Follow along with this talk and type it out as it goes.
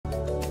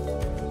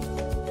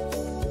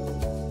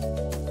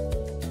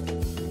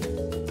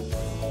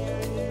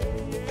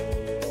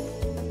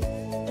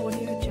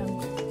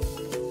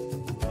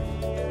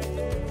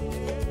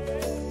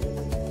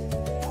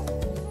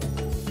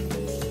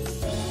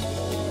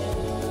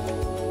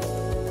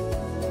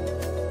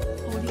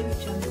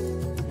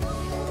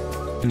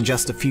In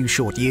just a few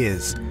short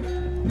years,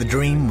 the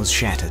dream was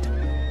shattered.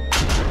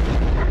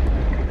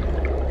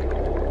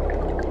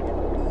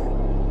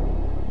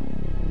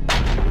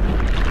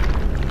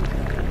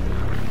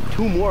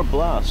 Two more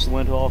blasts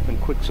went off in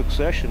quick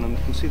succession, and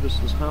you can see there's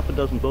half a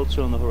dozen boats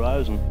on the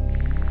horizon.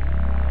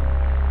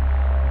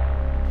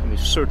 I mean,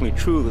 it's certainly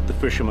true that the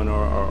fishermen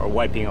are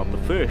wiping out the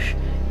fish,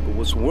 but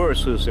what's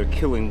worse is they're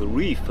killing the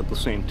reef at the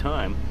same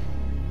time.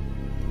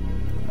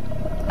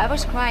 I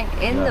was crying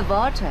in the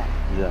water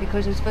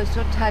because it was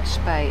so touched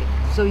by,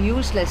 so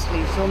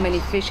uselessly, so many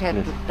fish had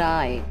to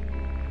die.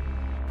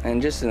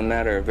 And just in a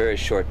matter of a very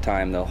short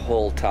time, the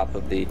whole top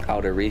of the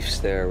outer reefs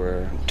there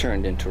were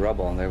turned into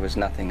rubble, and there was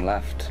nothing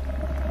left.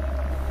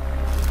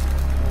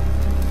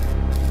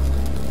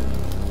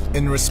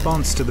 In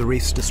response to the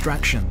reef's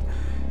destruction,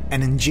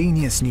 an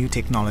ingenious new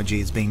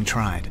technology is being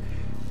tried,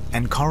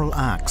 and coral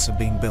arcs are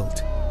being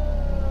built.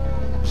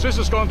 This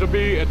is going to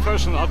be at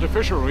first an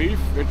artificial reef,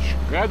 which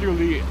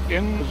gradually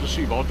in the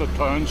seawater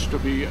turns to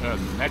be a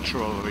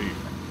natural reef.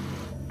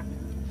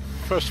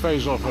 First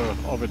phase of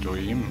a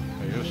dream,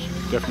 yes,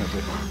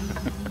 definitely.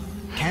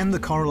 Can the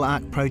Coral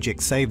Arc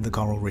project save the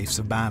coral reefs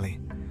of Bali?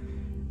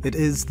 It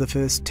is the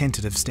first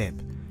tentative step.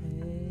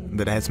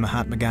 But as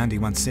Mahatma Gandhi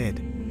once said,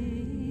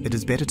 it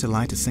is better to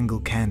light a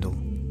single candle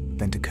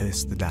than to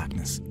curse the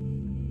darkness.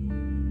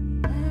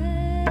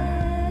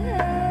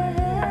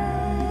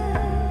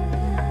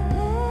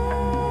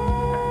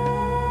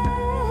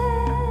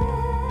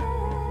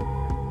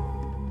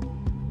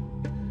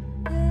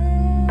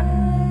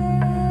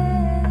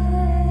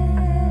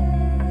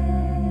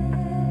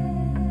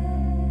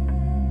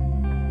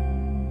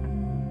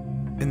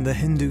 In the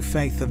Hindu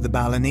faith of the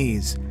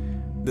Balinese,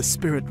 the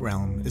spirit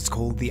realm is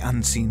called the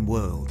unseen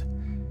world,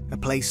 a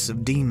place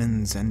of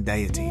demons and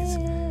deities,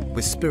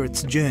 where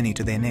spirits journey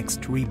to their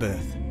next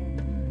rebirth.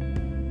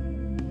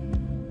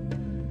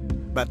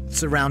 But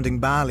surrounding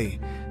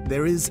Bali,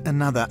 there is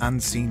another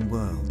unseen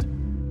world,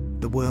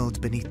 the world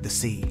beneath the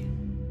sea.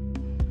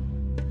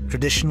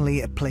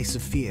 Traditionally a place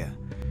of fear,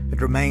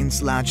 it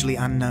remains largely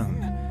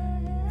unknown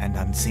and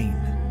unseen.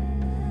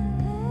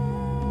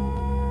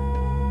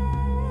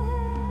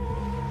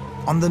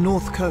 On the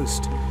north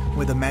coast,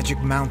 where the magic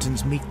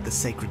mountains meet the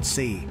sacred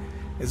sea,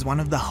 is one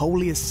of the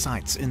holiest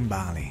sites in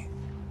Bali.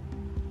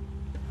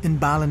 In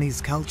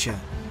Balinese culture,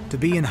 to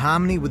be in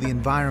harmony with the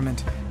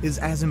environment is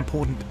as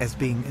important as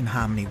being in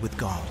harmony with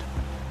God.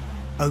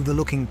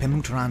 Overlooking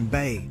Pemutaran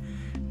Bay,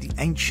 the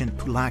ancient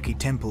Pulaki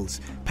temples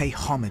pay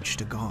homage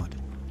to God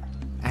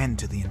and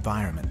to the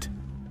environment.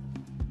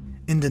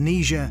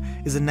 Indonesia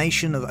is a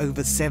nation of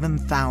over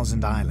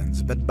 7,000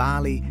 islands, but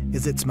Bali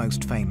is its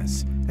most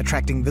famous,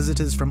 attracting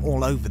visitors from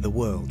all over the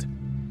world.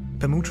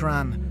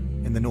 Pemutaran,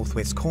 in the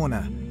northwest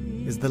corner,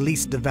 is the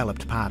least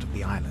developed part of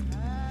the island,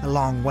 a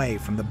long way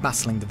from the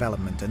bustling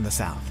development in the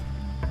south.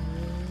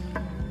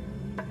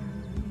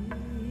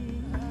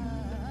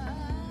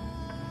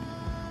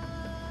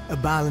 A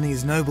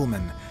Balinese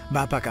nobleman,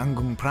 Bapak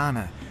Anggung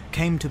Prana,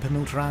 came to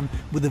Pemutaran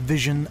with a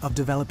vision of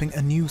developing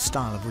a new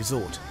style of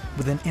resort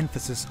with an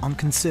emphasis on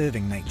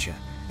conserving nature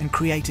and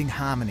creating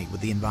harmony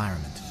with the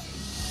environment.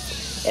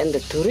 And the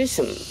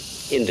tourism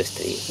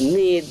industry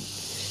need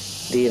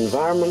the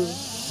environment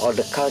or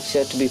the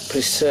culture to be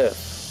preserved.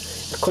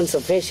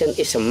 Conservation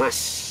is a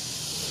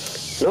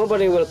must.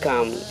 Nobody will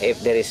come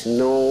if there is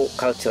no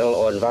cultural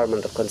or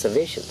environmental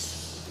conservation.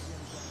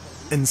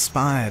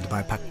 Inspired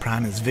by Pak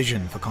Prana's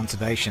vision for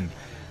conservation,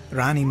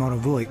 Rani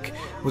Moravuik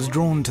was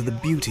drawn to the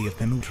beauty of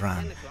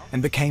Pemutaran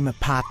and became a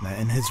partner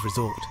in his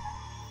resort.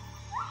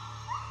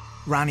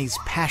 Rani's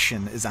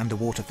passion is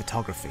underwater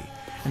photography,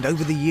 and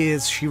over the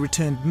years she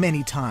returned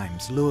many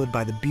times, lured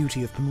by the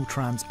beauty of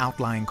Pemutaran's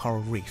outlying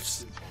coral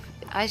reefs.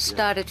 I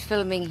started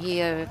filming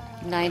here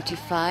in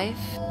 '95.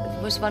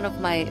 It was one of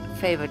my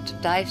favorite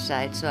dive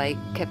sites, so I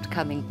kept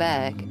coming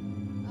back.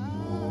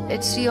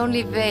 It's the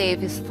only way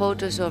with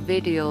photos or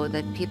video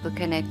that people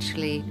can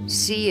actually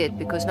see it,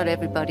 because not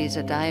everybody is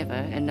a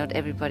diver and not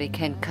everybody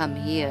can come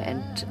here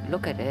and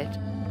look at it.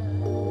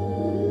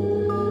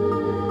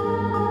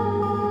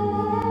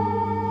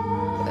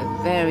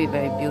 A very,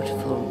 very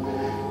beautiful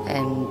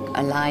and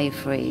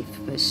alive reef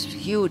with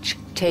huge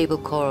table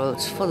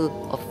corals full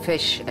of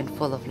fish and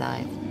full of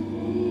life.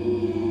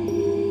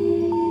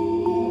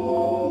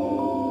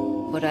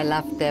 What I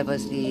loved there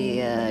was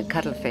the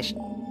cuttlefish.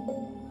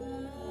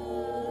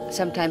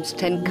 Sometimes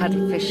 10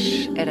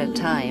 cuttlefish at a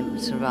time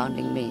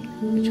surrounding me,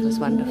 which was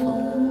wonderful.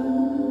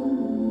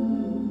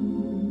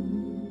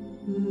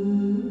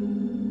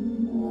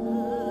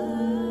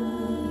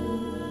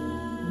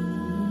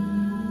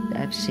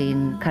 I've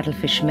seen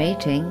cuttlefish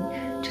mating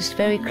just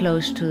very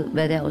close to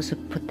where they also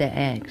put their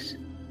eggs.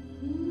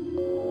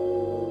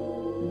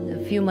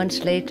 A few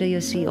months later,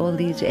 you see all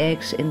these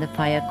eggs in the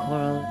fire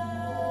coral.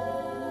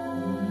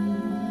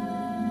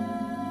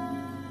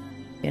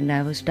 And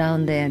I was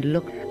down there and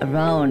looked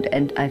around,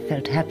 and I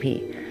felt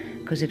happy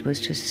because it was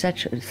just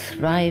such a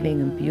thriving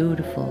and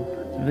beautiful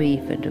reef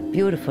and a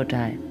beautiful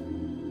dive.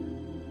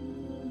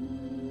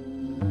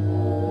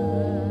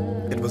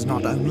 It was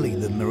not only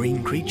the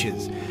marine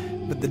creatures,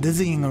 but the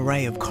dizzying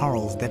array of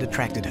corals that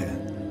attracted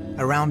her.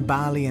 Around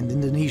Bali and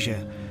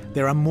Indonesia,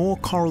 there are more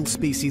coral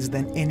species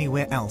than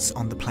anywhere else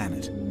on the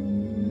planet.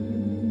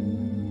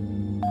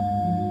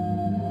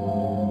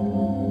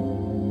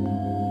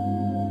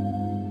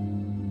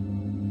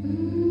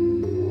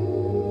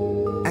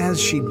 As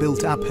she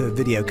built up her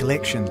video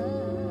collection,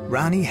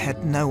 Rani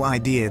had no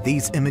idea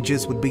these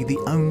images would be the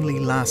only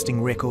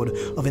lasting record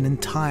of an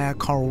entire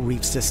coral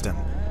reef system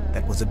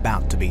that was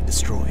about to be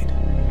destroyed.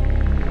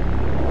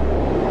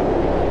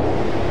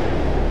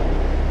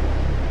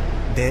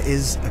 There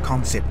is a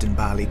concept in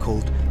Bali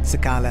called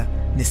Sakala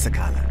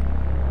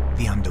Nisakala,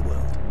 the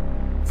underworld,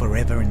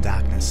 forever in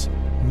darkness,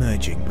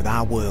 merging with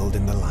our world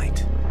in the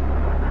light.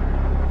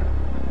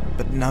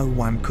 But no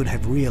one could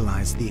have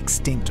realized the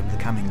extent of the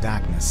coming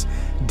darkness,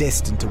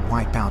 destined to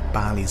wipe out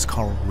Bali's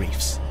coral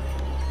reefs.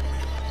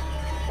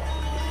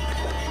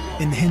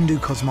 In Hindu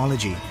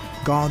cosmology,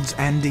 gods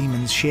and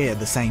demons share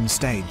the same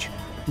stage,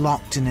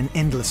 locked in an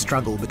endless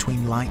struggle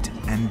between light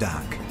and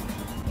dark.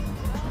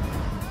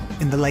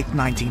 In the late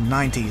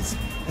 1990s,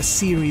 a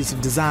series of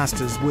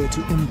disasters were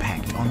to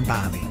impact on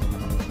Bali.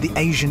 The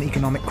Asian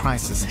economic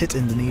crisis hit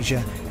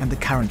Indonesia and the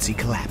currency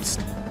collapsed.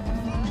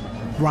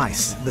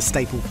 Rice, the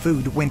staple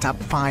food, went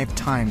up 5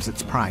 times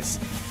its price,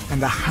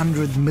 and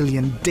 100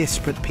 million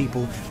desperate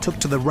people took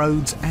to the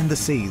roads and the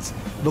seas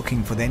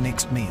looking for their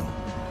next meal.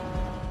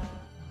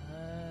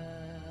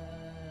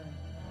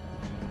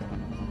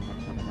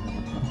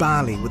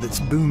 Bali, with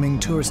its booming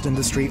tourist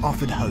industry,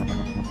 offered hope.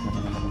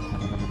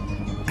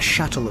 A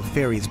shuttle of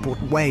ferries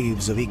brought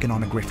waves of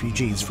economic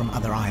refugees from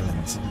other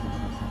islands.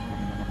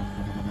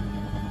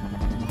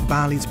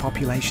 Bali's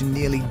population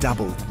nearly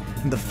doubled,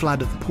 and the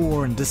flood of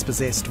poor and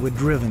dispossessed were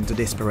driven to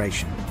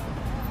desperation.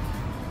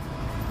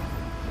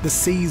 The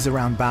seas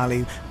around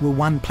Bali were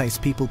one place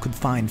people could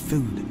find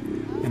food,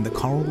 and the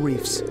coral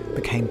reefs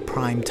became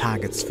prime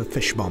targets for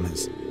fish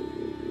bombers.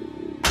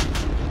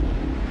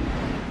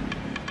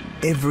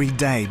 Every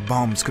day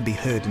bombs could be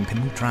heard in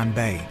Penutran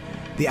Bay.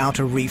 The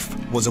outer reef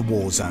was a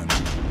war zone.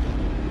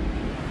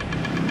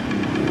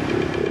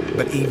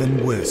 But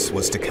even worse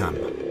was to come.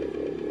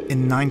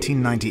 In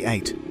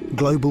 1998,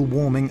 global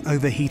warming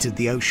overheated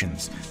the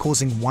oceans,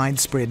 causing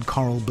widespread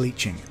coral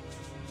bleaching.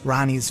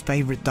 Rani's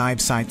favorite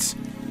dive sites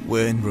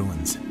were in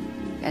ruins.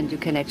 And you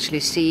can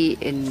actually see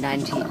in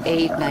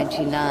 98,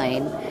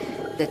 99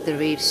 that the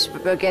reefs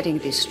were getting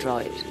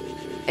destroyed.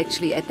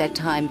 Actually, at that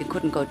time, we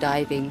couldn't go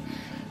diving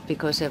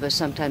because there were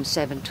sometimes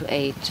 7 to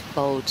 8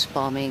 boats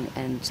bombing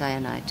and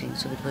cyaniting,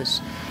 so it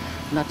was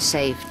not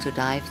safe to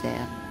dive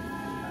there.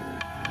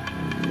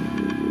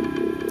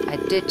 I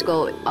did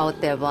go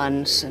out there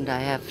once, and I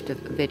have the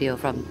video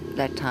from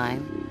that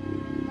time.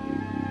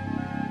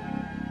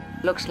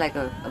 Looks like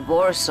a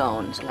war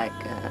zone, it's like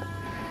a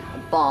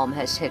bomb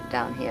has hit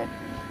down here.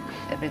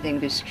 Everything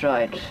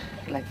destroyed,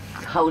 like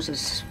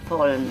houses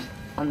fallen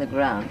on the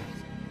ground.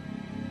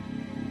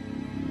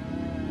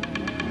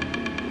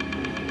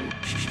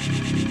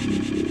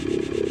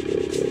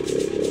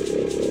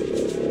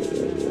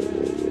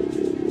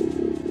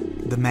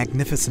 The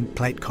magnificent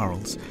plate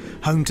corals,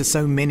 home to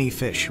so many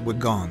fish, were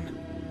gone.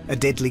 A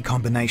deadly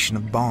combination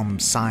of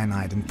bombs,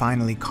 cyanide, and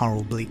finally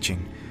coral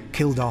bleaching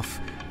killed off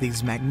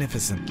these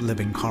magnificent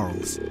living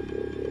corals.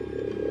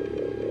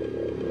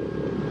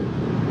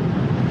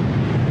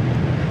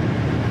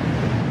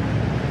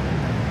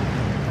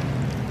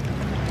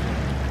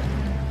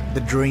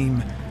 The dream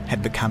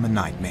had become a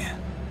nightmare,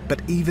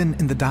 but even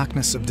in the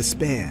darkness of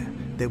despair,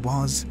 there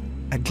was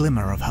a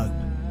glimmer of hope.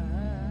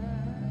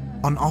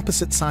 On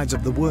opposite sides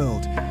of the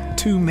world,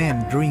 2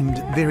 men dreamed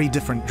very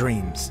different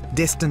dreams,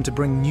 destined to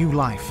bring new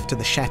life to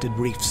the shattered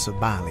reefs of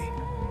Bali.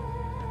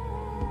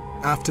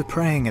 After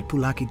praying at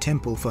Pulaki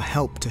Temple for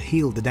help to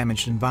heal the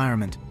damaged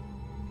environment,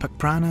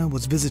 Pakprana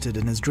was visited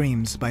in his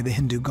dreams by the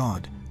Hindu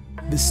god,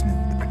 Vishnu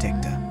the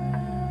Protector,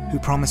 who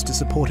promised to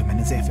support him in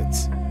his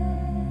efforts.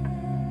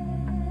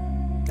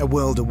 A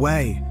world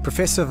away,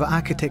 Professor of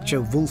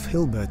Architecture Wolf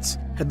Hilberts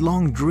had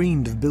long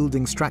dreamed of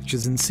building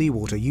structures in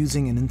seawater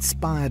using an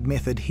inspired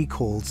method he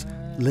calls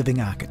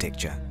living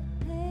architecture.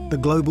 The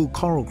global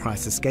coral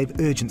crisis gave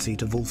urgency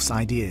to Wolf's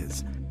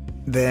ideas.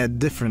 Their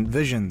different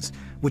visions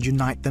would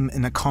unite them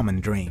in a common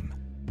dream,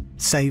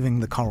 saving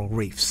the coral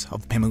reefs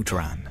of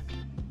Penutran.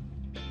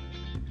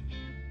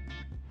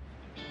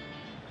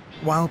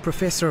 While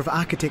Professor of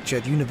Architecture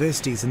at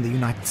universities in the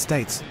United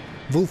States,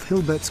 Wolf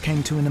Hilberts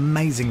came to an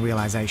amazing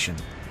realization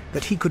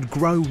that he could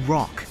grow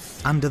rock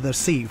under the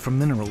sea from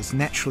minerals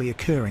naturally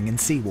occurring in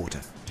seawater.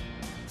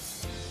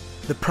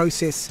 The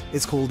process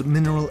is called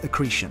mineral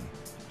accretion,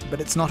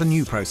 but it's not a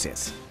new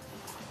process.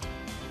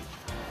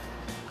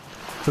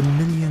 For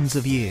millions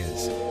of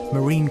years,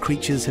 marine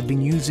creatures have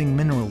been using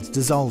minerals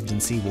dissolved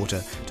in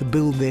seawater to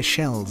build their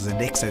shells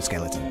and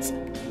exoskeletons.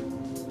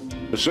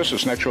 This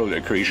is natural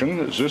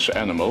accretion. This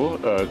animal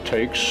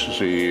takes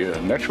the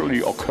naturally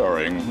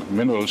occurring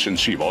minerals in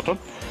seawater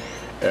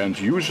and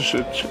uses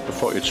it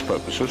for its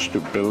purposes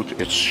to build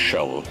its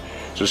shell.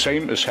 The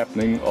same is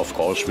happening, of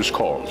course, with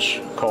corals.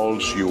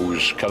 Corals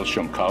use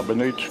calcium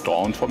carbonate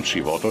drawn from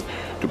seawater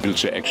to build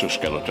their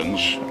exoskeletons.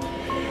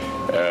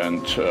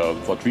 And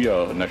what we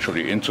are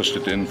naturally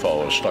interested in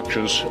for our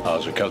structures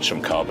are the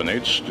calcium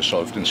carbonates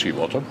dissolved in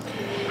seawater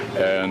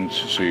and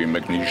the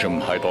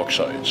magnesium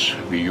hydroxides.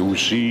 We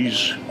use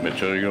these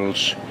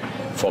materials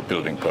for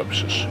building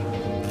purposes.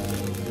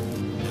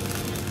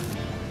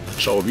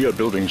 So we are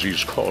building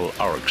these coral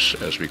arcs,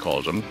 as we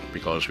call them,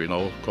 because we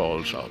know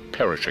corals are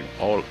perishing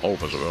all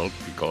over the world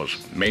because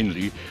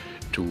mainly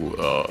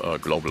to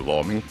global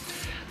warming.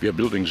 We are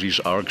building these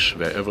arcs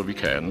wherever we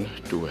can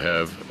to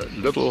have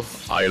little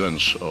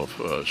islands of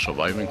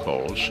surviving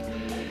corals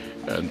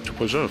and to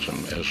preserve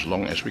them as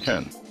long as we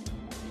can.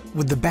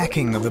 With the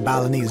backing of a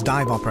Balinese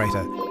dive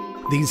operator,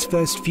 these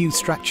first few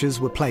structures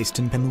were placed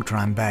in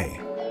Pemutran Bay.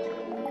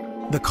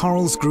 The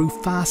corals grew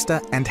faster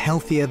and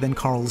healthier than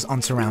corals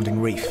on surrounding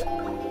reef.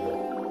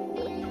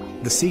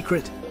 The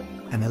secret,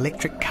 an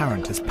electric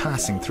current is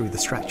passing through the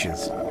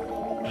structures.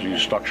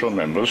 These structural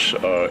members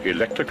are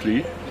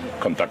electrically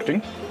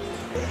conducting,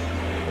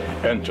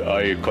 and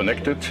I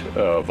connected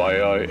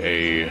via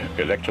an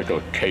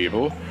electrical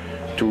cable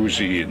to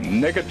the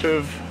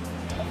negative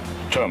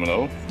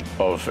terminal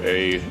of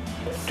a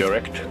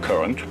direct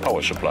current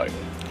power supply.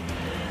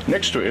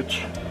 Next to it,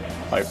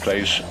 I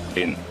place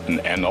in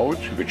an anode,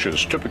 which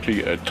is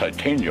typically a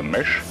titanium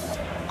mesh,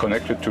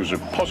 connected to the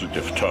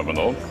positive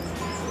terminal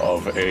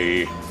of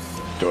a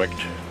direct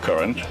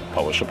current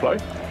power supply.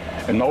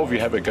 And now we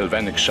have a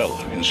galvanic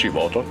cell in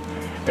seawater,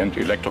 and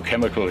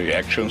electrochemical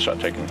reactions are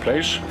taking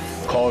place,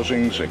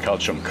 causing the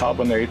calcium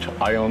carbonate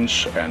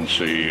ions and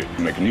the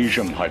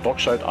magnesium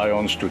hydroxide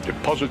ions to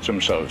deposit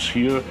themselves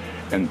here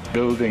and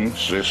building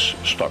this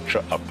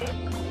structure up.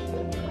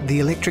 The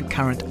electric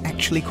current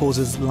actually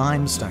causes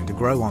limestone to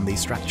grow on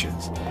these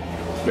structures.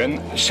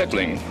 When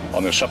settling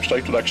on a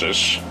substrate like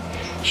this,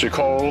 the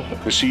coral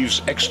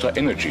receives extra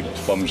energy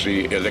from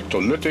the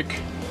electrolytic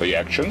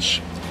reactions,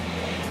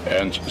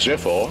 and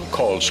therefore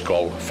corals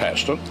grow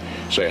faster.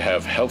 They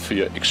have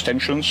healthier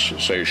extensions,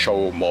 they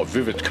show more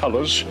vivid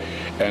colors,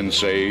 and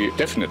they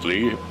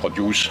definitely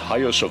produce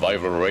higher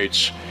survival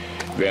rates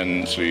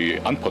when the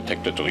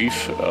unprotected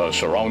reef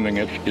surrounding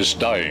it is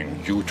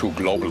dying due to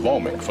global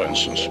warming, for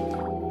instance.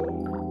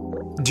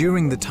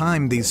 During the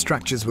time these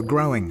structures were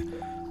growing,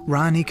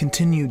 Rani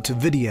continued to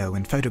video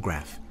and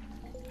photograph.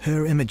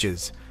 Her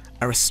images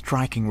are a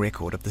striking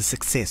record of the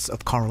success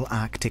of coral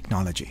arc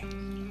technology.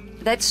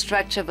 That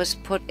structure was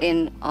put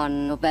in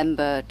on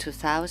November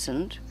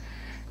 2000.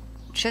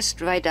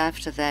 Just right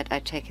after that,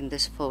 I'd taken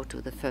this photo,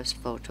 the first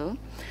photo.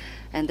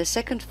 And the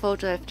second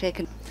photo I've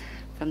taken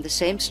from the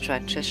same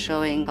structure,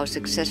 showing how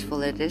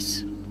successful it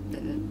is.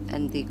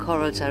 And the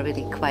corals are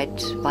really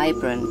quite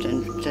vibrant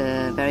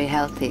and very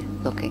healthy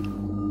looking.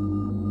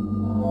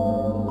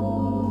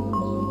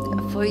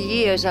 For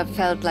years, I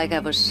felt like I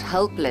was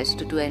helpless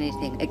to do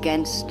anything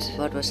against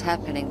what was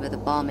happening with the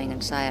bombing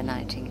and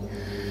cyaniting.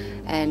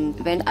 And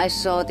when I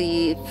saw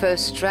the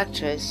first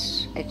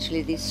structures,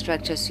 actually these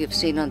structures you've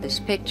seen on these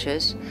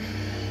pictures,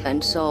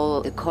 and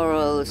saw the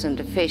corals and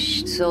the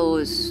fish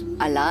so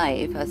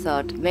alive, I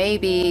thought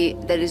maybe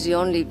that is the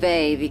only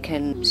way we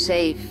can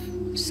save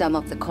some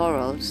of the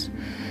corals.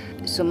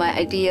 So my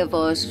idea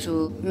was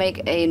to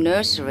make a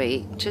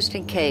nursery just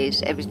in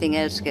case everything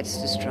else gets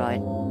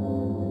destroyed.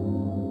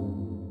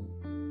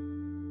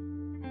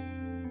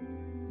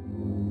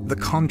 The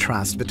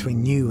contrast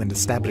between new and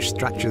established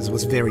structures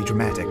was very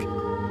dramatic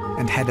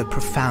and had a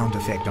profound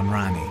effect on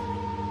Rani.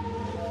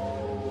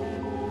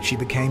 She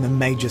became a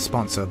major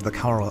sponsor of the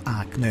Coral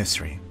Arc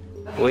Nursery.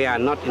 We are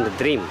not in the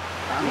dream.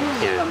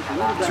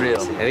 Yeah. It's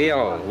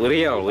real.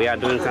 Real. We are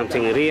doing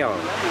something real.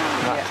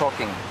 Not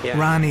talking. Yeah.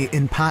 Rani,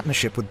 in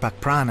partnership with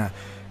Bakprana,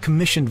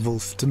 commissioned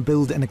Wolf to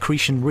build an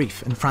accretion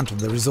reef in front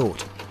of the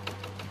resort.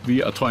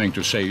 We are trying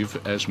to save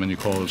as many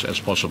corals as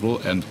possible,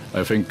 and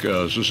I think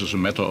this is a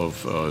matter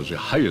of the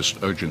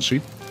highest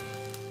urgency.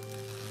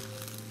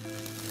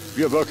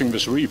 We are working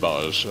with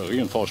rebars,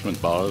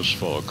 reinforcement bars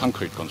for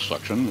concrete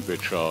construction,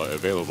 which are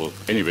available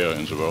anywhere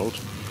in the world.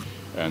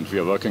 And we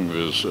are working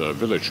with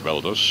village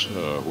welders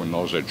who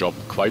know their job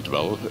quite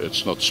well.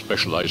 It's not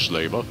specialized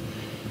labor.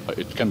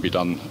 It can be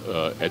done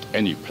at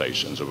any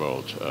place in the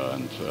world.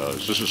 And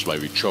this is why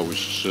we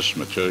chose this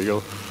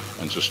material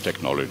and this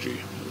technology.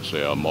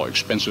 There are more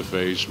expensive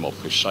ways, more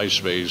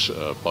precise ways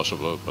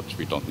possible, but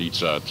we don't need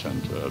that,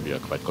 and we are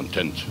quite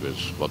content with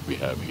what we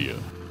have here.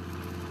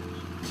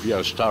 We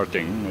are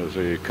starting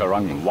the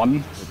Karang 1,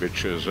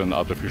 which is an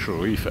artificial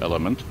reef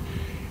element,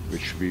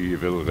 which we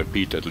will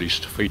repeat at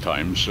least 3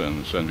 times,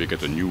 and then we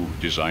get a new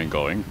design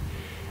going.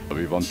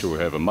 We want to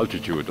have a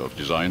multitude of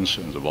designs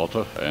in the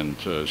water and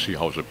see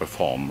how they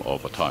perform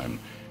over time.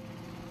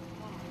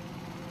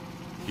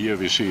 Here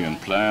we see in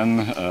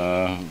plan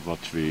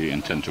what we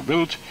intend to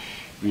build.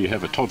 We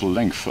have a total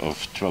length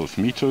of 12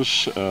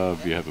 meters.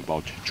 We have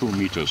about 2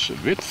 meters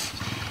width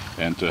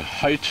and a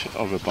height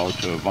of about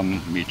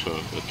 1.20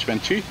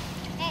 meters.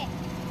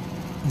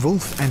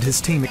 Wolf and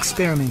his team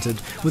experimented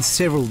with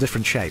several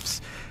different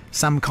shapes,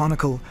 some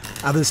conical,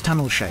 others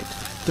tunnel-shaped,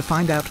 to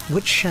find out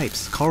which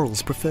shapes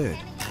corals preferred.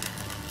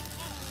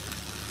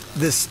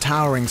 This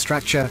towering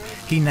structure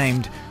he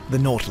named the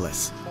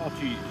Nautilus.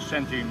 40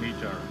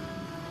 centimeter.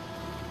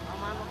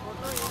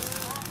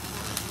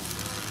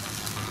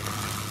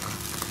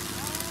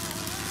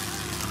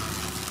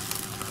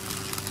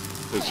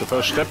 It's the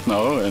first step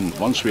now, and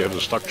once we have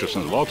the structures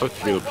in the water,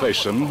 we'll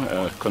place them,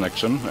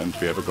 connect them, and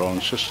we have a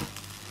growing system.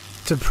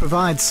 To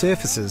provide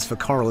surfaces for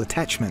coral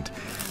attachment,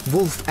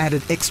 Wolf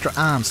added extra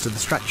arms to the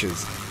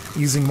structures,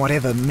 using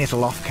whatever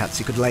metal offcuts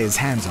he could lay his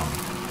hands on.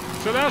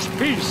 It's the last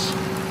piece.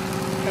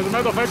 As a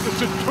matter of fact,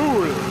 it's a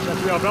tool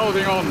that we are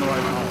welding on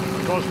right now,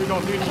 because we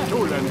don't need the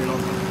tool any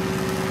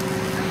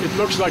longer. It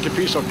looks like a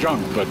piece of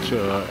junk, but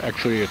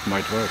actually it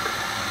might work.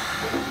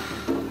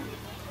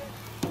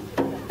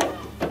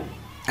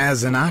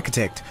 As an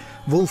architect,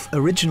 Wolf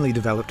originally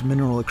developed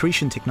mineral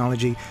accretion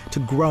technology to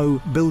grow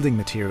building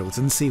materials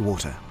in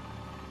seawater.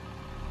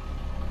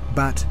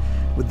 But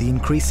with the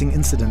increasing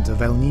incidence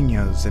of El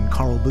Niños and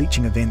coral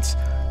bleaching events,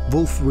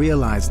 Wolf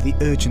realized the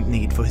urgent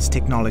need for his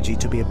technology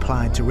to be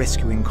applied to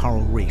rescuing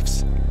coral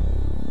reefs.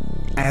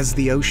 As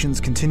the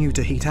oceans continue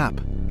to heat up,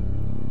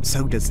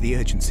 so does the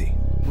urgency.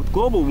 With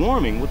global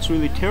warming, what's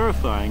really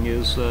terrifying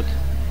is that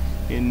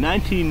in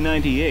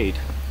 1998,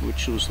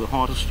 which was the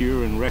hottest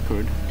year in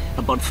record,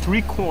 about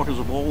 3/4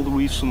 of all the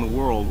reefs in the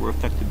world were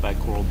affected by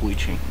coral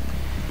bleaching.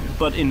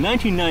 But in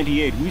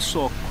 1998, we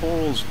saw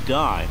corals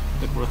die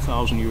that were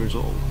 1,000 years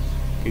old.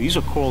 Okay, these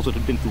are corals that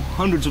had been through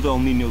hundreds of El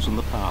Niños in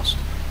the past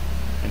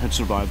and had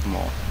survived them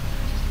all.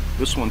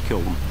 This one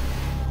killed them.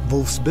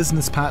 Wolf's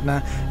business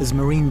partner is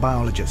marine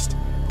biologist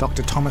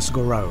Dr. Thomas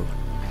Goreau,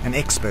 an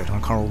expert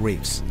on coral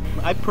reefs.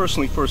 I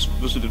personally first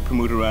visited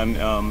Pemuteran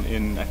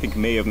in, I think,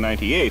 May of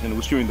 '98, and it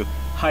was during the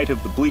height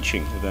of the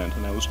bleaching event,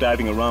 and I was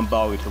diving around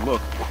Bali to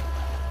look.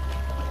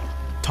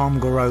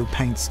 Tom Goreau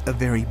paints a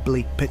very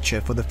bleak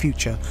picture for the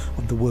future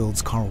of the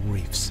world's coral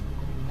reefs.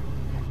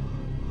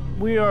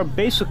 We are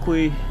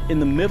basically in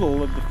the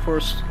middle of the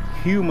first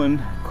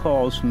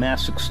human-caused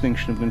mass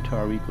extinction of the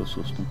entire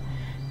ecosystem.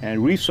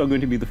 And reefs are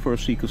going to be the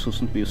first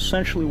ecosystem to be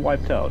essentially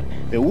wiped out.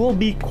 There will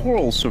be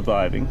corals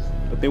surviving,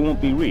 but they won't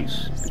be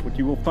reefs. What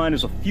you will find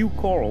is a few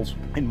corals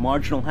in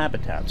marginal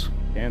habitats.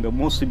 And they'll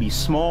mostly be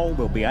small,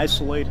 they'll be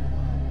isolated.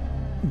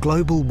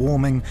 Global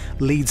warming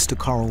leads to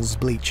corals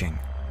bleaching,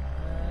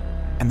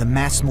 and the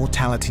mass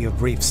mortality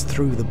of reefs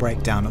through the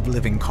breakdown of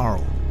living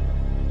coral.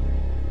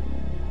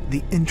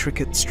 The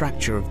intricate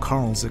structure of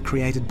corals are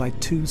created by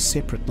two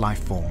separate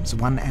life forms,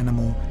 one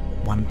animal,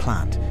 one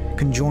plant,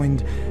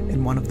 conjoined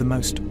in one of the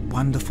most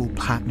wonderful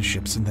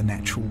partnerships in the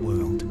natural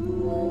world.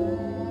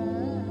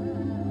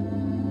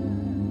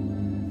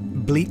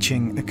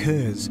 Bleaching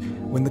occurs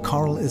when the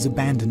coral is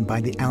abandoned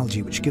by the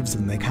algae which gives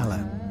them their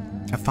color,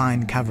 a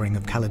fine covering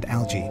of colored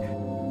algae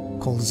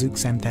called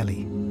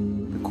zooxanthellae.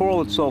 The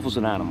coral itself is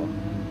an animal.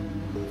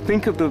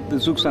 Think of the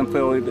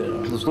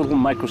zooxanthellae, those little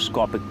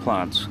microscopic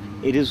plants.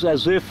 It is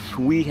as if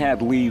we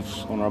had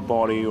leaves on our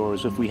body, or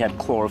as if we had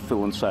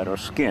chlorophyll inside our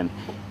skin,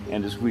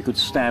 and as we could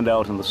stand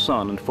out in the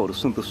sun and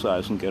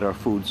photosynthesize and get our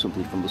food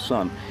simply from the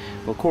sun.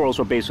 Well, corals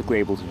are basically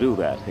able to do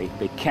that.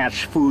 They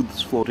catch food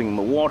that's floating in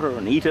the water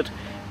and eat it,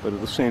 but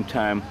at the same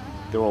time,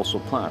 they're also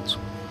plants.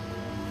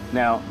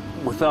 Now,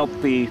 without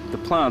the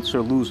plants,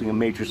 they're losing a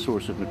major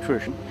source of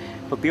nutrition.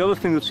 But the other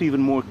thing that's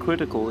even more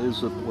critical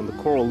is that when the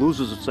coral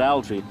loses its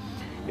algae,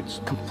 it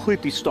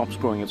completely stops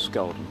growing its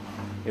skeleton.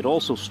 It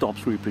also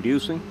stops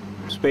reproducing.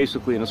 It's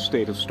basically in a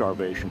state of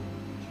starvation.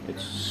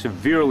 It's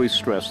severely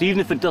stressed. Even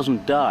if it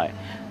doesn't die,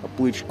 a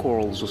bleached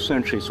coral is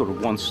essentially sort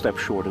of one step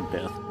short of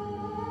death.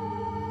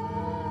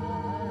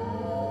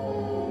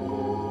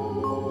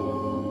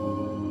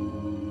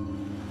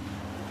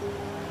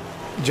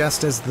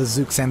 Just as the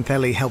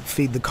zooxanthellae help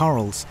feed the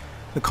corals,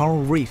 the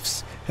coral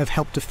reefs have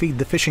helped to feed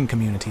the fishing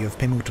community of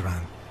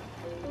Pemuteran.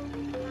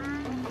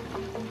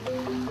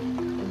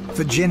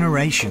 For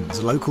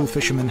generations, local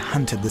fishermen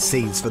hunted the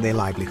seas for their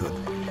livelihood.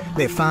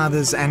 Their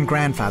fathers and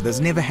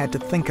grandfathers never had to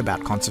think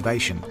about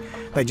conservation.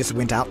 They just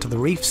went out to the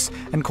reefs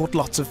and caught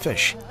lots of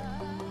fish.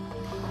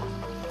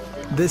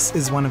 This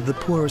is one of the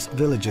poorest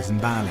villages in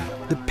Bali,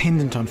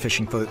 dependent on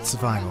fishing for its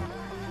survival.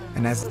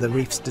 And as the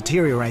reefs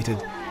deteriorated,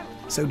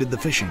 so did the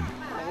fishing.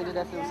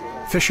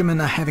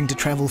 Fishermen are having to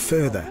travel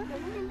further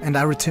and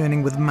are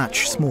returning with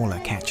much smaller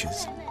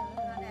catches.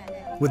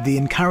 With the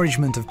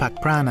encouragement of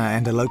Pak Prana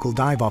and a local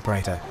dive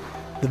operator,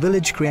 the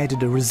village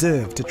created a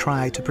reserve to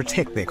try to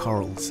protect their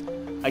corals.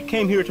 I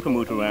came here to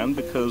Pemuteran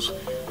because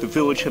the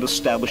village had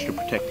established a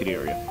protected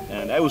area,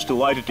 and I was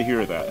delighted to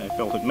hear that. I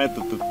felt it meant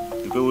that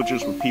the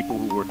villagers were people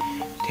who were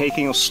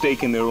taking a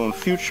stake in their own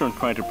future and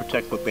trying to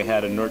protect what they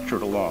had and nurture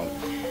it along.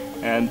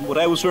 And what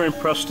I was very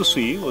impressed to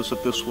see was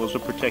that this was a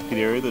protected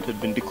area that had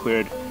been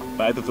declared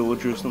by the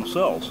villagers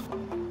themselves.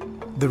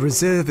 The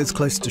reserve is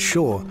close to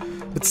shore,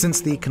 but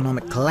since the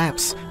economic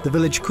collapse, the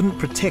village couldn't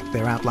protect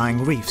their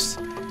outlying reefs,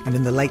 and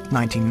in the late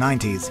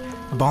 1990s,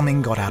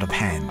 bombing got out of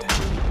hand.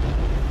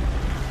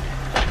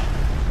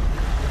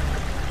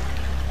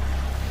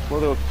 Well,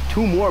 there were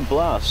 2 more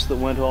blasts that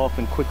went off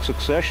in quick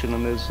succession,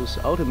 and there's this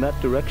out in that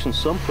direction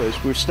someplace.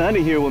 We were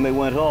standing here when they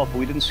went off, but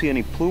we didn't see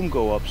any plume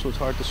go up, so it's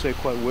hard to say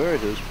quite where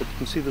it is. But you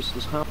can see there's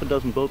half a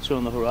dozen boats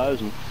on the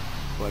horizon.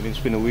 Well, I mean, it's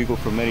been illegal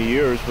for many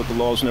years, but the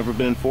law's never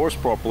been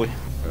enforced properly.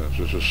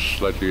 This is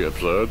slightly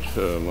absurd.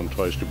 One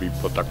tries to be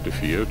productive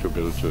here to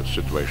build the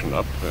situation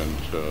up,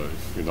 and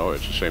you know, at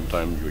the same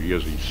time you hear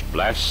these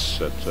blasts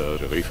that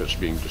the reef is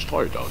being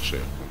destroyed out there.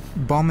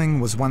 Bombing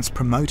was once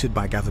promoted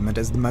by government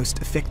as the most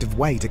effective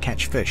way to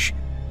catch fish.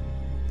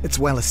 It's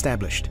well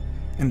established,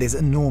 and there's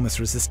enormous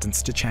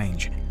resistance to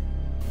change.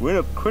 We're in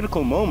a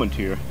critical moment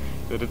here,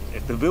 that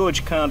if the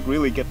village can't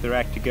really get their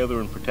act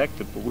together and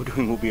protect it, what we're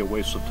doing will be a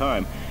waste of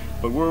time.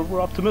 But we're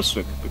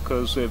optimistic,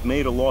 because they've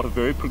made a lot of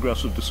very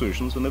progressive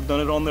decisions, and they've done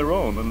it on their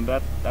own, and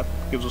that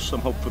gives us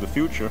some hope for the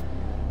future.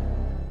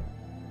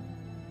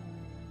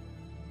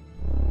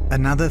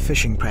 Another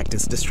fishing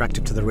practice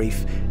destructive to the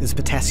reef is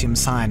potassium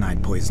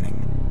cyanide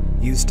poisoning,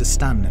 used to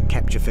stun and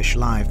capture fish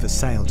live for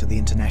sale to the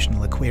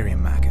international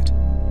aquarium market.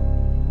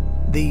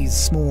 These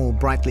small,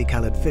 brightly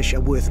coloured fish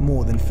are worth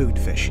more than food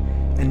fish,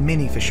 and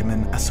many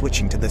fishermen are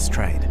switching to this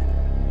trade.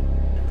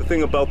 The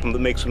thing about them that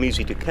makes them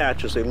easy to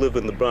catch is they live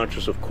in the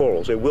branches of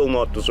corals. They will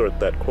not desert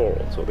that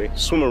coral. So they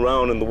swim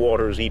around in the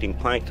waters eating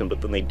plankton,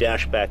 but then they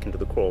dash back into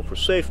the coral for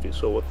safety.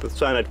 So what the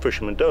cyanide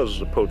fisherman does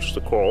is approaches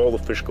the coral, all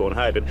the fish go and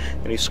hide it,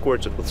 and he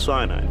squirts it with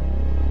cyanide.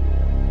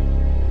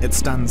 It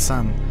stuns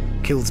some,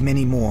 kills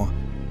many more,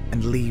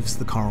 and leaves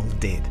the coral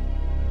dead,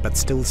 but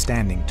still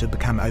standing to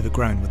become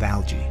overgrown with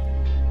algae.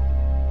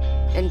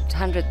 And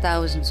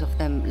 100,000s of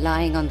them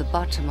lying on the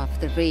bottom of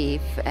the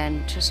reef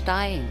and just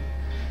dying.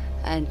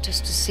 And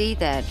just to see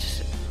that,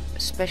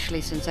 especially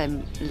since I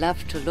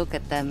love to look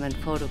at them and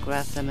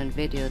photograph them and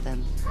video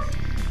them.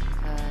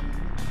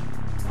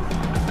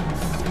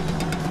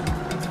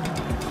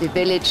 The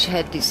village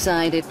had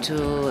decided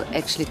to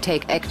actually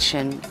take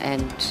action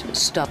and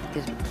stop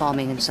the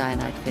bombing and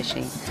cyanide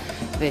fishing,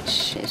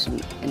 which is an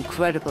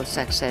incredible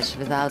success.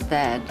 Without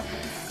that,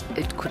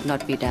 it could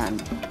not be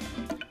done.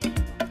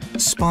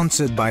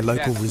 Sponsored by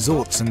local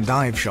resorts and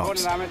dive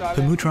shops,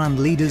 Pemutaran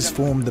leaders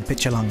formed the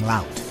Pichalang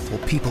Laut, or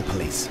People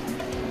Police.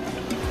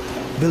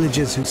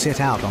 Villagers who set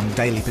out on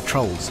daily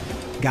patrols,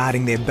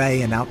 guarding their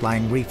bay and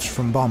outlying reefs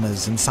from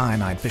bombers and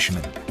cyanide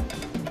fishermen.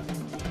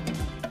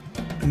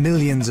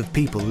 Millions of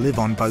people live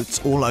on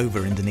boats all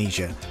over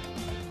Indonesia,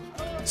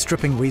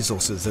 stripping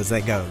resources as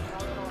they go.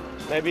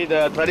 Maybe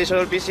the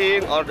traditional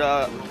fishing or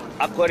the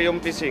aquarium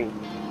fishing.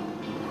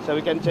 So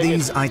we can check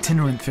These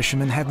itinerant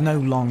fishermen have no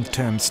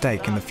long-term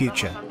stake in the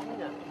future.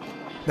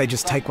 They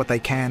just take what they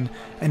can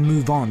and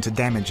move on to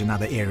damage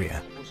another area.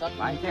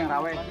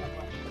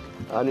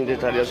 Only the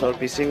traditional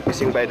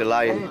fishing by the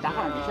line.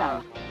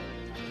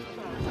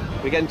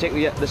 We can check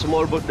the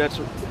small boat that's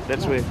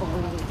way.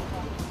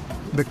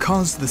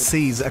 Because the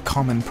seas are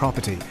common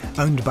property,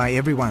 owned by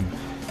everyone,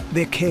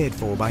 they're cared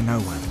for by no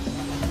one.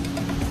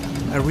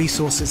 A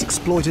resource is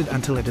exploited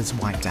until it is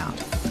wiped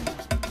out.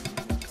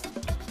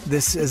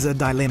 This is a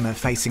dilemma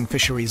facing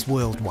fisheries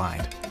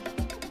worldwide.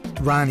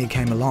 Rani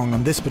came along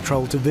on this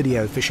patrol to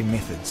video fishing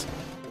methods.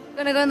 I'm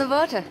gonna go in the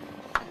water.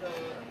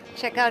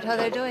 Check out how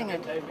they're doing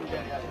it.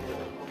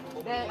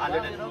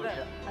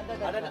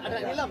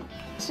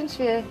 Since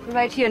we're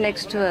right here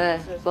next to a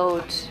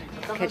boat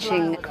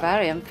catching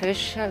aquarium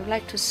fish, I would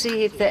like to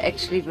see if they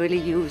actually really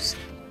use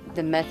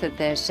the method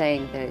they're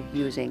saying they're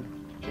using,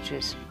 which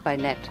is by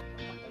net.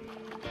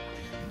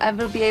 I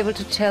will be able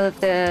to tell if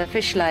the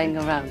fish lying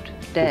around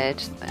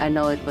dead. I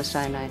know it was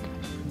cyanide.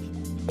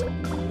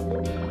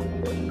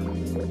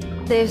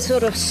 They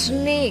sort of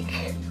sneak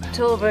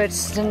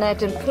towards the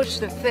net and push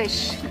the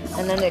fish,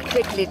 and then they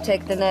quickly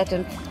take the net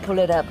and pull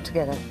it up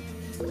together.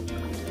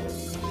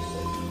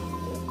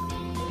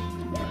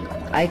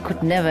 I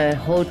could never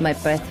hold my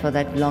breath for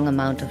that long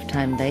amount of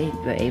time. They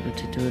were able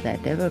to do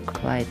that. They were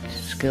quite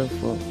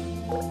skillful.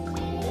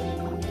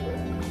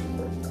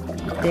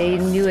 They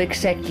knew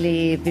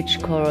exactly which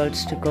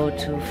corals to go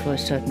to for a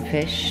certain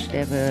fish.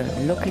 They were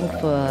looking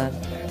for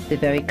the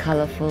very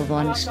colorful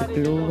ones, the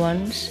blue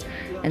ones,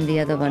 and the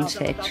other ones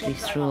they actually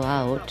threw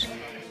out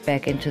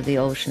back into the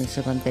oceans,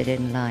 the ones they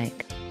didn't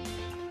like.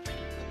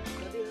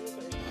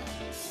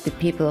 The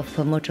people of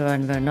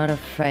Pemutaran were not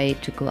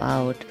afraid to go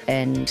out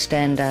and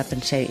stand up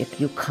and say, if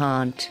you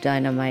can't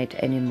dynamite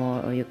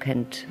anymore or you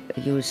can't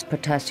use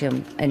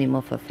potassium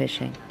anymore for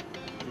fishing.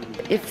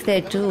 If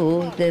they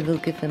do, they will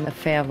give them a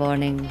fair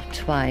warning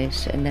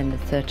twice, and then the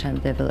third time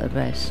they will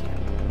arrest.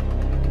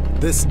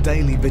 This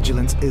daily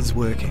vigilance is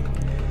working.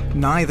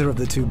 Neither of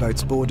the 2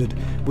 boats boarded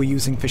were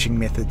using fishing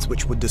methods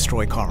which would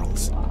destroy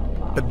corals.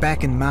 But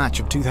back in March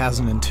of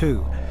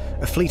 2002,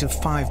 a fleet of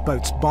 5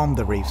 boats bombed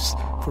the reefs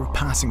for a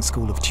passing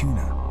school of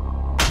tuna.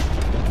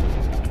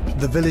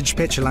 The village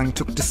Pichalang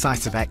took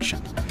decisive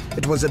action.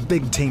 It was a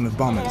big team of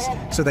bombers,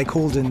 so they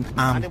called in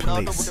armed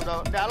police.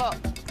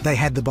 They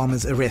had the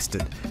bombers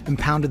arrested,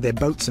 impounded their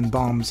boats and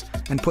bombs,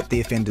 and put the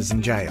offenders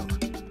in jail.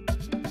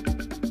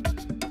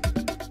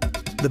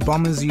 The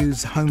bombers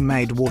use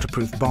homemade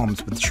waterproof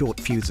bombs with short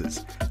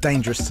fuses,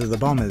 dangerous to the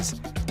bombers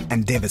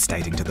and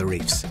devastating to the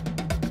reefs.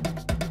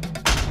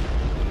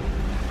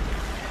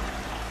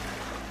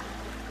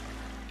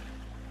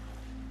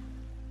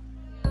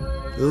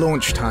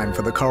 Launch time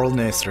for the coral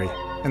nursery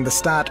and the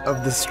start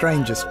of the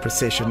strangest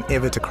procession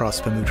ever to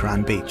cross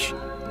Pemuteran Beach.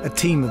 A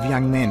team of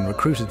young men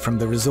recruited from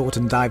the resort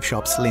and dive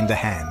shops lend a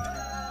hand.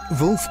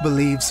 Wolf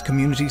believes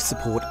community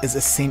support is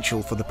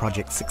essential for the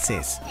project's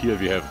success. Here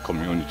we have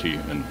community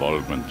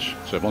involvement.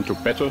 They want to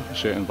better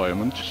their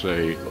environment.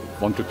 They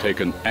want to take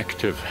an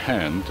active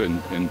hand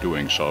in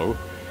doing so,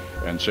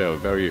 and they are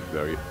very,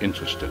 very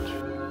interested.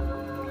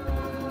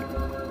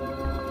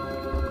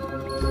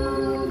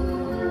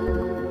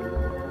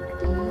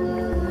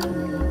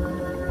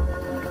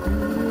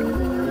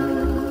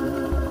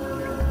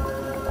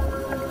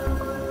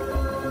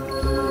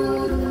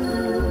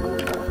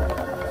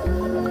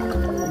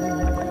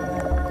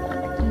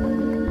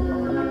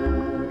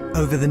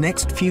 Over the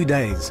next few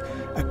days,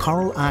 a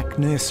coral ark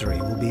nursery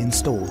will be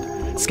installed,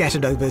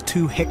 scattered over a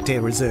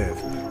 2-hectare reserve,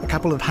 a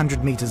couple of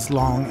 100 metres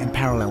long and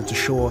parallel to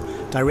shore,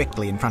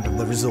 directly in front of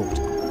the resort.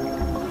 2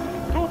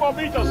 more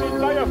meters, the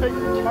entire thing,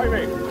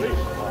 skyway,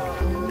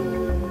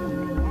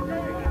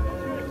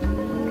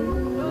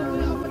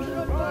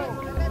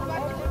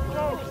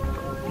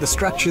 please. The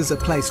structures are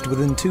placed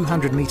within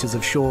 200 metres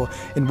of shore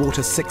in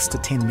water 6 to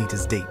 10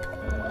 metres deep.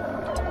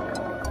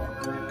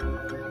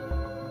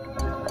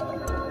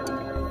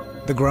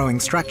 The growing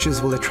structures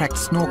will attract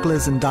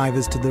snorkelers and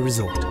divers to the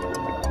resort.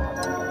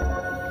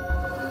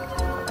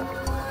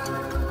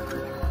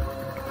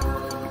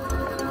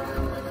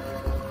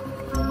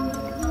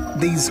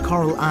 These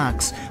coral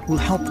arks will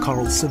help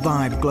corals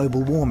survive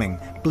global warming,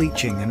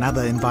 bleaching and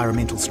other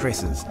environmental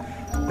stresses.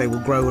 They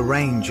will grow a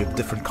range of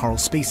different coral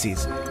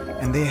species,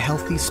 and their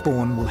healthy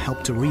spawn will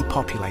help to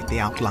repopulate the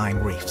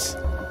outlying reefs.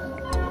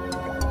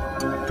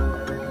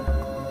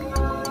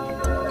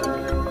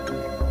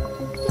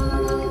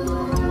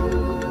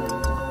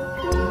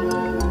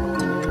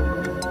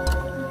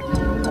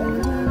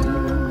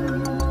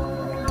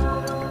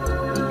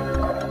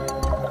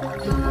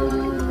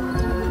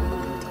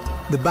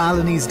 The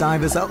Balinese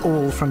divers are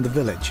all from the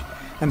village,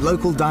 and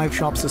local dive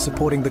shops are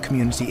supporting the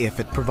community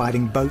effort,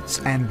 providing boats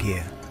and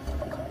gear.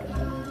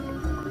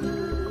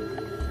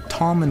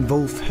 Tom and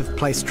Wolf have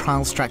placed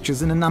trial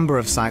structures in a number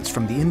of sites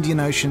from the Indian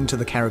Ocean to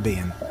the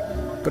Caribbean.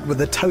 But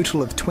with a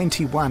total of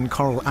 21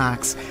 coral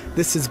arks,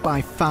 this is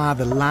by far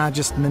the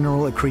largest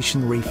mineral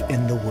accretion reef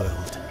in the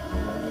world.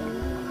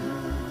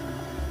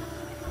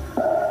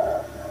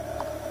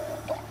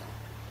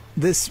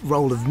 This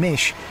roll of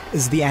mesh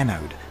is the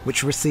anode,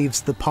 which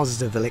receives the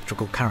positive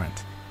electrical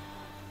current.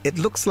 It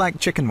looks like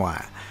chicken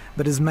wire,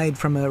 but is made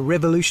from a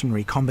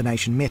revolutionary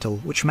combination metal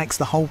which makes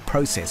the whole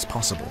process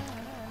possible.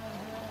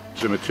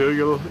 The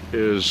material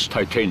is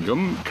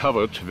titanium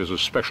covered with a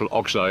special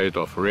oxide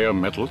of rare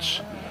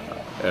metals,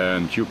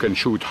 and you can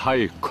shoot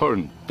high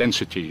current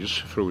densities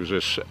through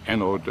this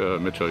anode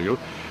material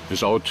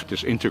without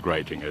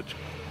disintegrating it.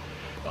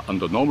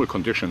 Under normal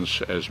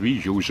conditions, as we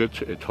use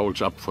it, it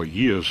holds up for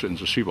years in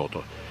the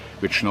seawater,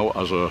 which no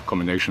other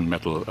combination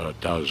metal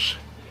does.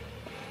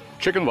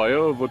 Chicken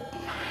wire would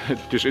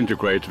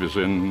disintegrate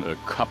within a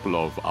couple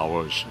of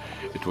hours.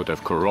 It would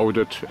have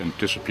corroded and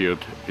disappeared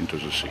into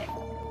the sea.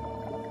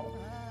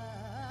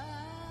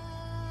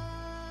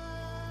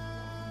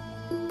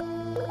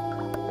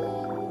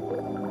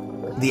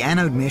 The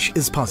anode mesh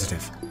is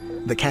positive,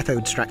 the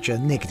cathode structure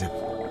negative.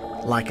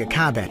 Like a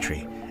car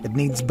battery, it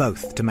needs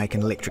both to make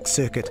an electric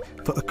circuit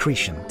for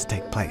accretion to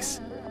take place.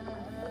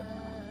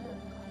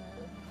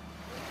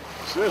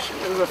 This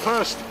is the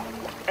first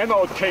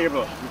anode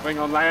cable we bring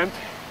on land.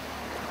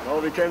 Now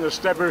we can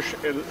establish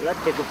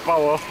electrical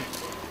power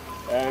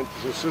and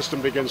the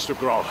system begins to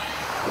grow.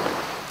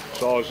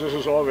 So this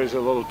is always a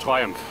little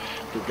triumph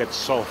to get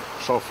so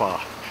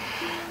far.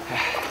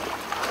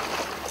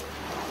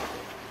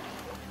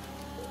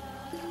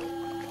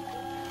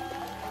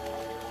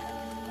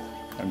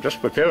 I'm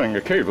just preparing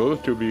a cable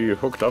to be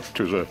hooked up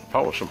to the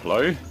power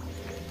supply,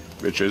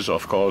 which is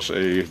of course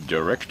a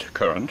direct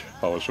current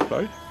power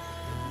supply.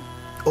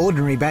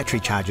 Ordinary battery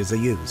chargers are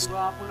used.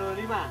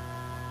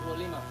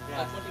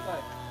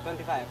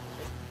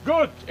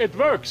 Good, it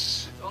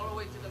works. It's all the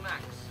way to the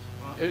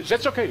max.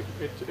 That's okay,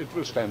 it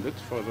will stand it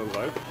for a little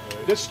while.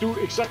 Let's do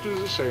exactly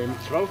the same,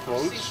 12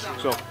 volts.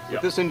 So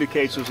what this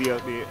indicates is the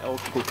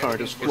electrical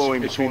current is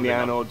flowing between the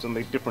anodes and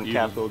the different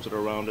cathodes that are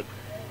around it.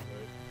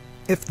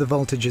 If the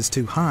voltage is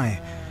too high,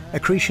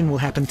 accretion will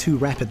happen too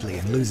rapidly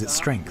and lose its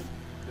strength.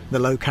 The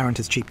low current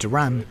is cheap to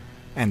run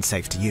and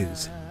safe to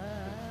use.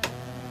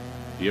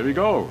 Here we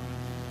go.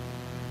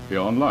 We're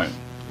online.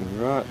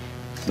 Right.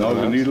 Now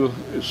the needle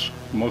is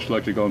most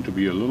likely going to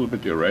be a little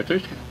bit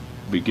erratic.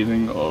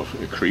 Beginning of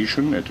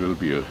accretion, it will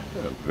be a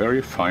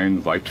very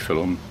fine white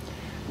film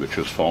which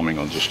is forming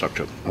on the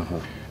structure.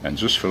 And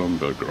this film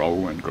will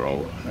grow and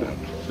grow. And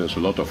there's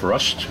a lot of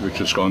rust which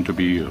is going to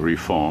be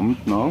reformed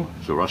now.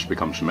 The rust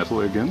becomes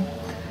metal again.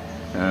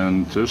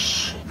 And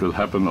this will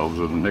happen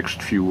over the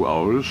next few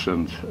hours,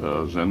 and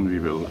then we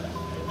will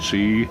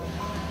see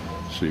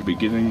It's the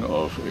beginning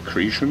of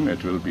accretion.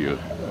 It will be a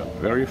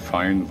very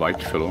fine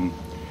white film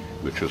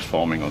which is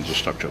forming on the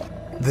structure.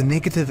 The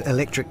negative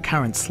electric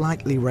current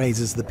slightly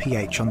raises the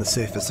pH on the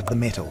surface of the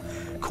metal,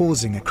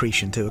 causing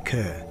accretion to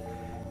occur.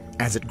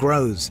 As it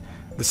grows,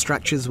 the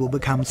structures will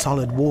become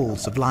solid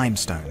walls of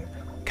limestone,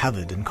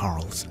 covered in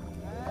corals.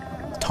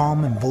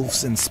 Tom and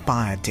Wolf's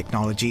inspired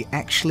technology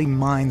actually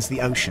mines the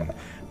ocean,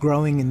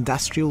 growing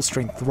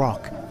industrial-strength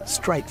rock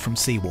straight from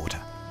seawater.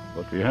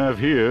 What we have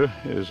here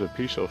is a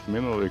piece of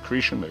mineral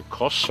accretion, a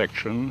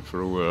cross-section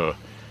through a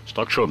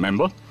structural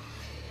member.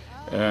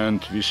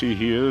 And we see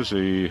here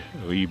the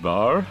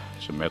rebar,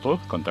 it's a metal,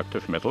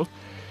 conductive metal,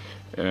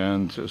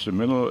 and the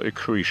mineral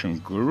accretion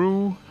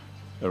grew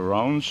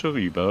around the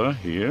rebar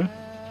here.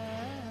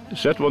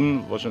 That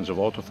one was in the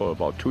water for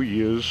about 2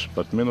 years,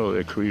 but mineral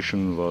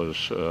accretion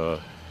was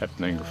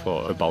happening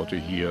for about a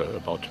year,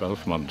 about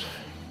 12 months.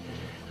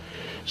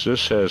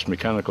 This has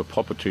mechanical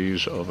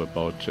properties of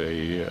about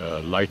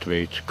a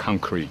lightweight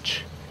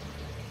concrete.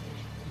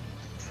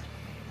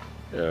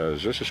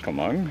 This is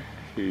Kamang.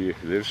 He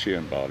lives here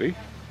in Bali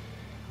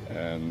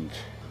and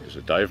is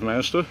a dive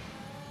master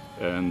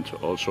and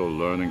also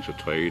learning the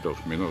trade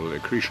of mineral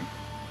accretion.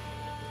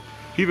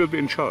 He will be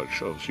in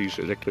charge of these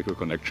electrical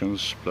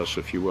connections plus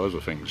a few other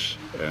things,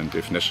 and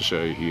if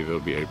necessary he will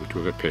be able to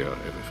repair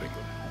everything.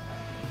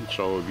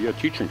 So we are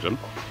teaching them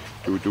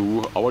to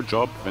do our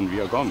job when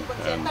we are gone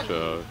and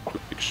to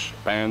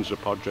expand the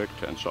project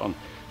and so on.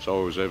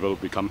 So they will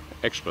become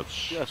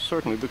experts. Yes,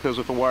 certainly, because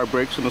if a wire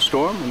breaks in a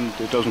storm and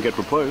it doesn't get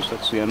replaced,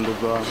 that's the end of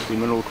the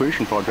mineral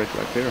accretion project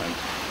right there. And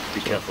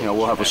be careful. You know,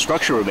 we'll have a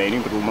structure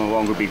remaining, but it will no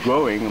longer be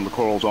growing, and the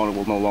corals on it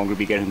will no longer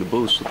be getting the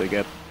boost that they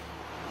get.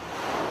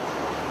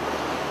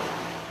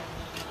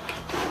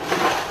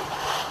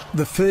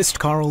 The first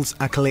corals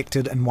are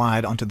collected and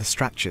wired onto the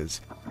structures.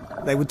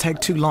 They would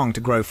take too long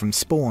to grow from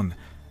spawn,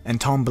 and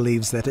Tom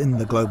believes that in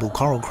the global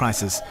coral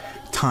crisis,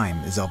 time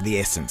is of the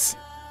essence.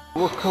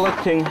 We're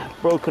collecting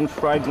broken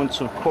fragments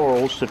of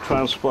corals to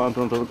transplant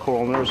into the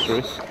coral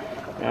nursery,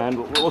 and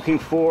we're looking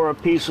for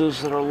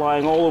pieces that are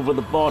lying all over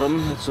the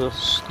bottom. It's a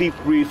steep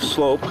reef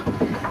slope.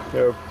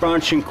 They're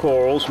branching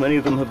corals. Many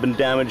of them have been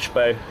damaged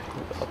by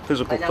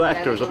physical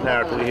factors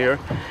apparently here,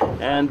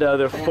 and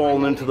they're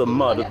fallen into the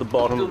mud at the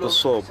bottom of the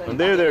slope. And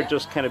they're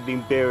just kind of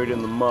being buried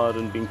in the mud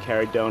and being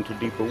carried down to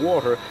deeper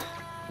water.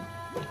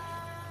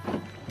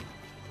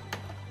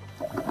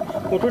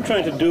 What we're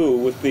trying to do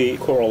with the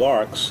coral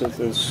arcs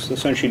is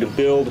essentially to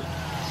build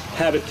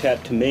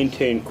habitat to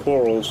maintain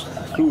corals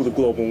through the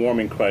global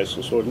warming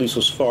crisis, or at least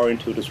as far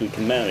into it as we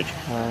can manage.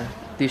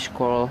 This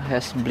coral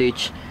has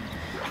bleached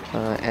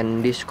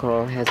and this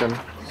coral hasn't,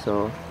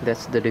 so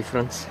that's the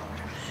difference.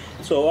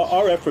 So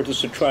our effort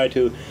is to try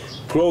to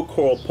grow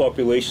coral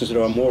populations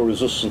that are more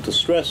resistant to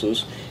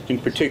stresses, in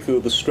particular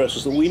the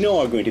stresses that we know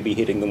are going to be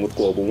hitting them with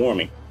global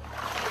warming.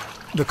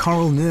 The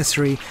coral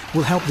nursery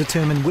will help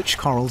determine which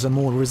corals are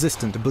more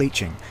resistant to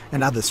bleaching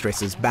and other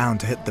stresses bound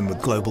to hit them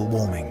with global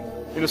warming.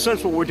 In a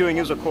sense, what we're doing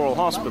is a coral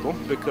hospital,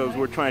 because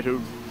we're trying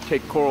to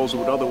take corals that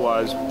would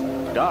otherwise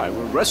die.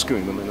 We're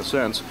rescuing them in a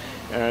sense,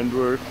 and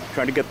we're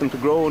trying to get them to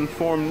grow and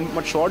form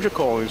much larger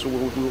colonies that we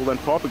will then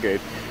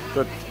propagate.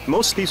 But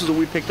most species that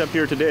we picked up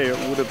here today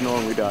would have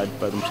normally died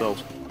by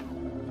themselves.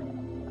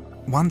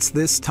 Once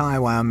this tie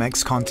wire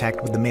makes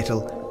contact with the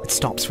metal, it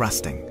stops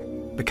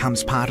rusting,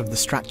 becomes part of the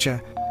structure,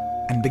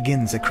 and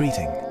begins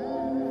accreting.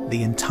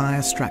 The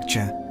entire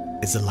structure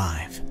is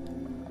alive.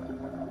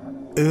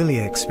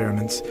 Earlier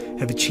experiments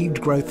have achieved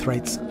growth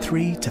rates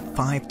 3 to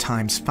 5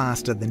 times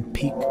faster than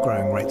peak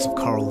growing rates of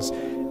corals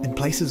in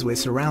places where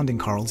surrounding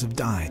corals have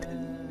died.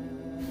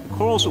 The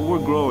corals that we're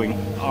growing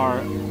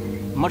are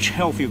much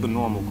healthier than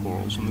normal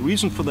corals, and the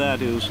reason for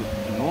that is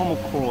that the normal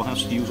coral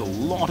has to use a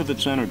lot of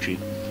its energy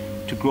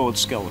to grow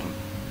its skeleton.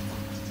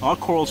 Our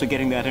corals are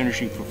getting that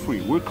energy for free.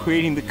 We're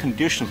creating the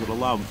conditions that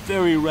allow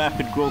very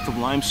rapid growth of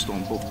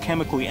limestone, both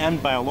chemically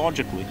and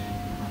biologically,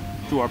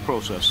 through our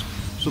process.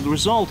 So the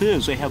result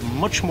is they have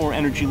much more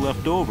energy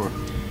left over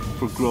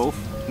for growth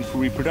and for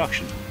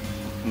reproduction.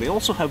 And they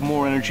also have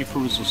more energy for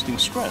resisting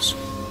stress.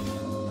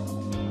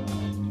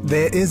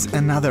 There is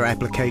another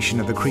application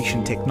of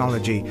accretion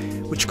technology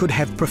which could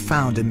have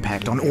profound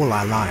impact on all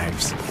our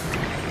lives.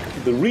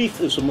 The reef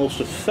is the most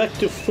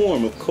effective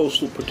form of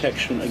coastal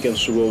protection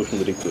against erosion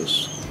that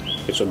exists.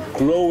 It's a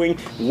growing,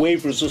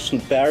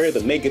 wave-resistant barrier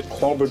that may get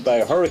clobbered by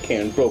a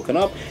hurricane and broken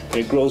up, and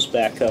it grows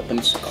back up, and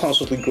it's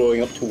constantly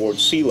growing up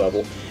towards sea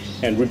level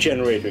and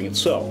regenerating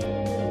itself.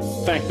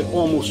 The fact that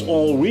almost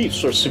all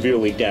reefs are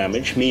severely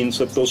damaged means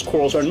that those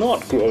corals are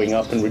not growing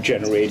up and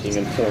regenerating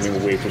and forming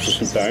a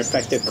wave-resistant barrier. In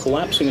fact, they're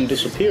collapsing and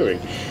disappearing.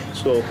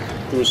 So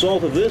the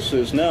result of this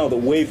is now the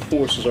wave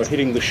forces are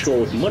hitting the shore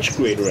with much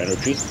greater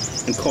energy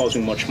and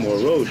causing much more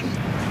erosion.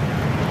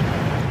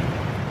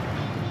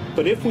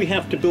 But if we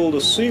have to build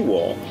a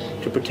seawall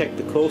to protect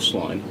the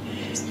coastline,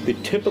 the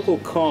typical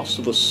cost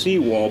of a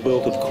seawall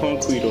built of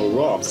concrete or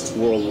rock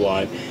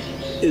worldwide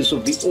is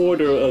of the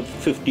order of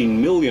 $15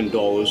 million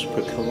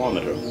per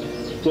kilometer.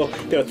 Well,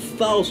 there are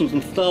thousands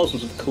and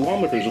thousands of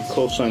kilometers of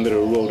coastline that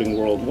are eroding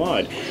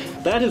worldwide.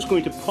 That is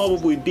going to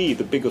probably be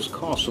the biggest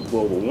cost of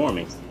global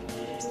warming.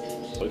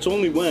 It's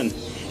only when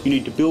you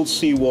need to build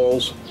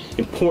seawalls,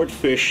 import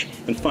fish,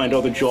 and find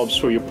other jobs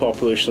for your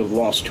population of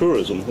lost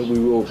tourism that we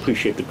will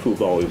appreciate the true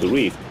value of the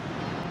reef.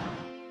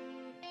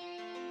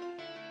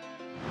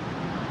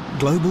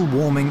 Global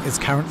warming is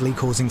currently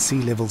causing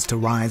sea levels to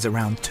rise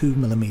around 2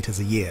 millimeters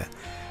a year.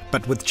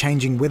 But with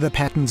changing weather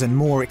patterns and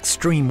more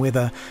extreme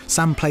weather,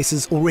 some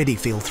places already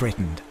feel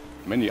threatened.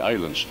 Many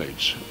island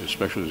states,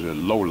 especially the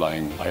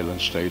low-lying island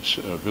states,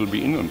 will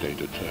be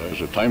inundated.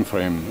 The time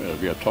frame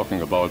we are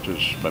talking about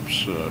is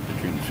perhaps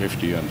between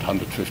 50 and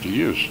 150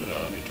 years.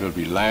 It will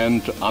be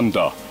land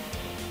under,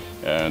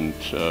 and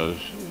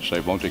they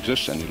won't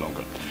exist any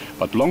longer.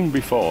 But long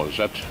before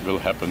that will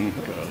happen,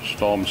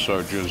 storm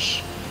surges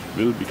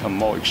will become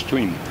more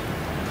extreme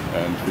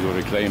and will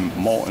reclaim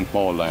more and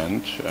more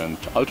land, and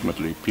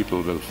ultimately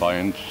people will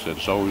find that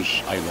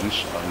those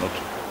islands are not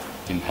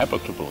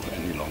inhabitable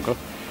any longer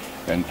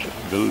and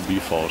will be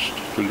forced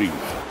to leave.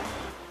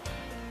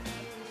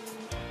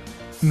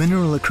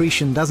 Mineral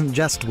accretion doesn't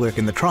just work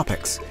in the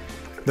tropics.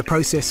 The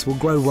process will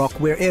grow rock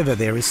wherever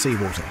there is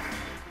seawater,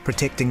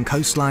 protecting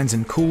coastlines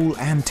in cool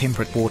and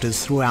temperate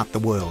waters throughout the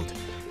world,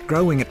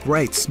 growing at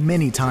rates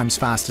many times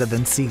faster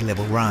than sea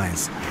level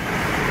rise.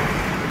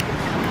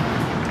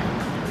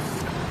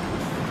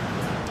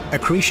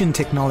 Accretion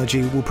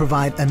technology will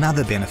provide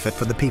another benefit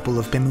for the people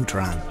of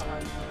Pemutaran.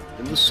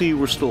 In the sea,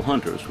 we're still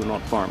hunters, we're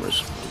not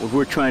farmers. What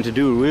we're trying to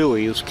do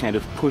really is kind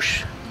of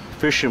push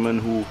fishermen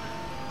who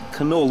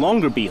can no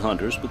longer be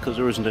hunters because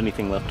there isn't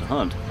anything left to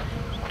hunt,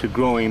 to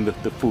growing the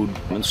food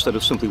instead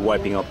of simply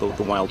wiping out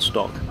the wild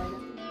stock.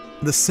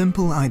 The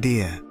simple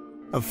idea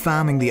of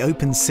farming the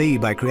open sea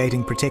by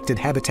creating protected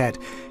habitat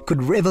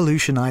could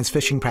revolutionize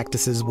fishing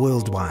practices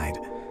worldwide.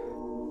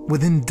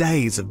 Within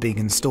days of being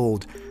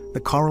installed, the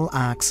coral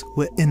arcs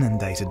were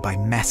inundated by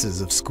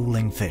masses of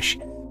schooling fish.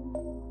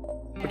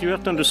 What you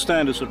have to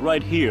understand is that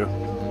right here,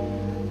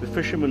 the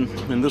fishermen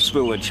in this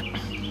village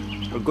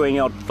are going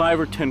out 5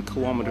 or 10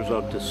 kilometers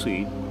out to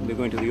sea. They're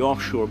going to the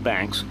offshore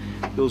banks.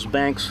 Those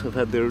banks have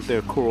had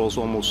their corals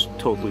almost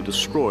totally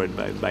destroyed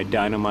by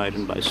dynamite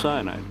and by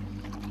cyanide.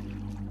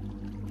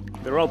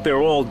 They're out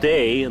there all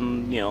day,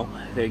 and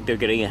they're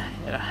getting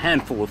a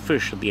handful of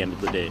fish at the end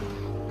of the day.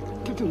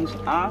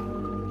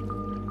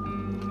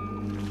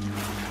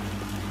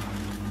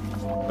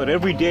 But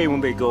every day when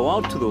they go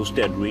out to those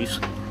dead reefs,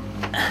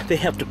 they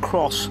have to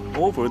cross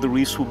over the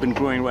reefs who've been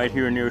growing right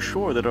here near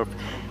shore that are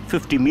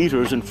 50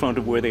 meters in front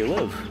of where they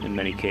live in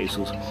many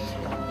cases.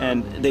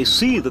 And they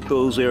see that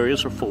those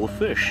areas are full of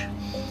fish.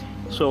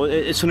 So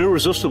it's an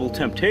irresistible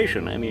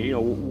temptation. I mean,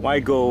 why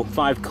go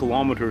 5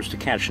 kilometers to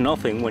catch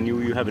nothing when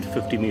you have it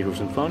 50 meters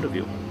in front of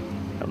you?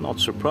 I'm not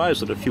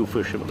surprised that a few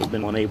fishermen have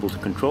been unable to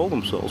control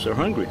themselves. They're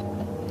hungry.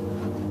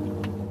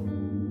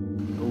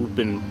 We've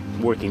been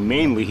working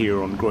mainly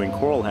here on growing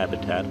coral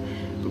habitat,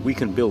 but we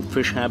can build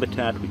fish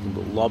habitat, we can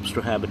build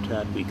lobster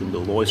habitat, we can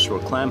build oyster or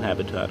clam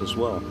habitat as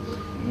well.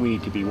 We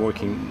need to be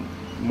working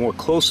more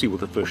closely with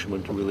the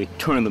fishermen to really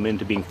turn them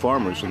into being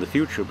farmers in the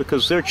future,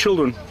 because their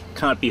children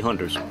can't be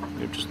hunters.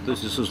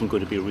 This isn't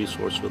going to be a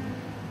resource for them.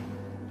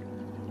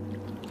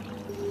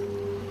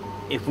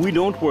 If we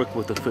don't work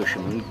with the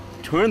fishermen,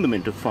 turn them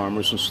into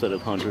farmers instead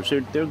of hunters,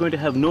 they're going to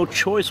have no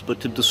choice but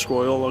to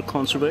destroy all our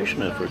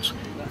conservation efforts,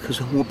 because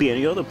there won't be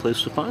any other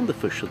place to find the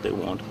fish that they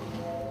want.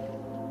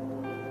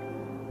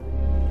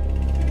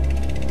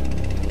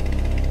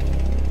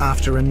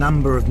 After a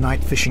number of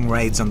night fishing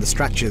raids on the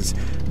structures,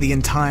 the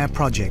entire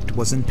project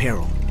was in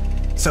peril.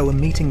 So a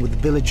meeting with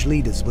village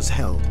leaders was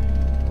held.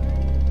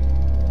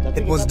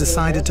 It was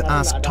decided to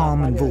ask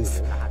Tom and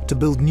Wolf to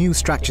build new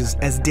structures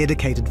as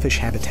dedicated fish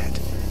habitat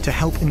to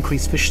help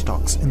increase fish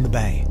stocks in the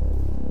bay.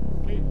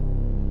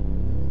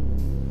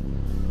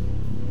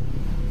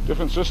 The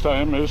difference this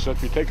time is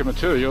that we take a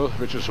material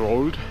which is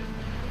rolled,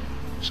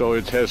 so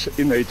it has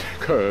innate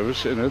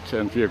curves in it,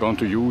 and we are going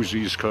to use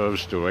these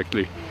curves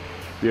directly.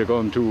 We are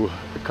going to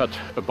cut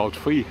about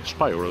 3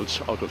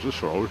 spirals out of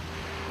this roll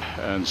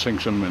and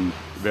sink them in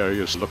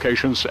various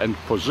locations and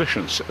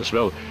positions as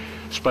well.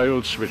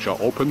 Spirals which are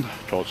open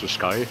towards the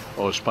sky,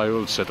 or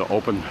spirals that are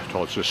open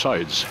towards the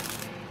sides.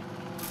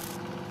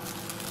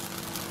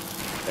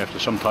 After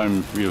some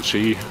time we'll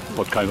see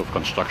what kind of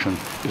construction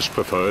is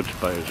preferred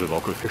by the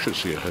local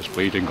fishes here as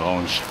breeding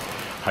grounds,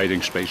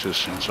 hiding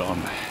spaces and so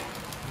on.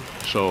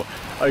 So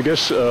I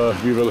guess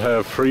we will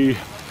have 3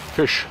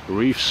 fish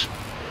reefs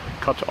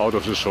cut out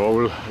of this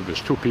roll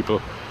with 2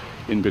 people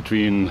in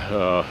between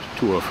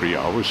 2 or 3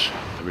 hours,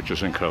 which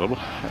is incredible.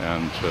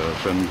 And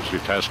then the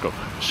task of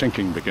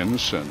sinking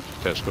begins, and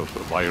the task of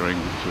wiring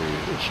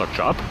the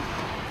structure up.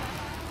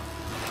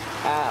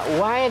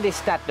 Why they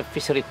start the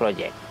fishery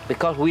project?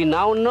 Because we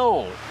now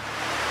know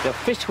the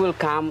fish will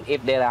come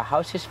if there are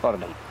houses for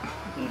them.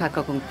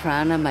 Pakokung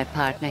Prana, my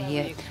partner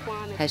here,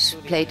 has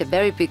played a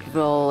very big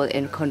role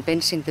in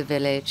convincing the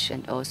village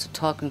and also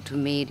talking to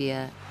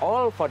media.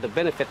 All for the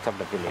benefits of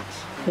the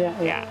village.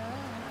 Yeah.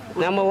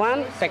 Number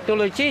 1,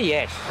 technology,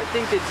 yes. I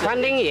think it's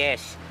funding,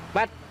 yes.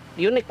 But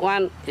unique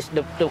one is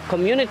the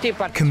community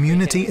participation.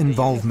 Community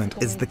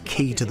involvement is the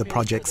key to the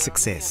project's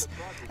success,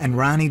 and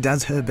Rani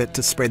does her bit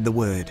to spread the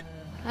word.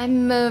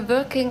 I'm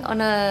working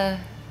on a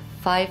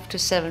 5 to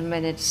 7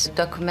 minutes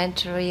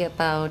documentary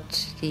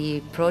about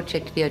the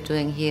project we are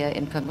doing here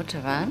in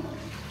Pemutaran.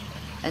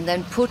 And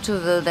then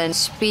Putu will then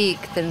speak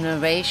the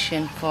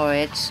narration for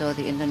it so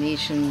the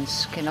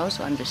Indonesians can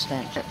also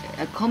understand.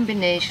 A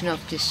combination of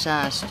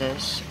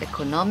disasters,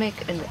 economic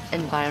and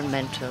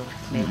environmental.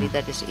 Maybe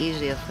that is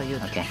easier for you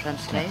to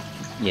translate.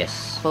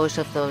 Yes. Both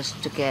of those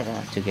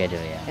together. Together,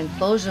 yeah. And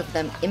both of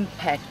them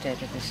impacted.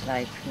 It is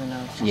like, you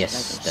know, just yes,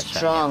 like a that's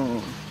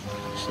strong.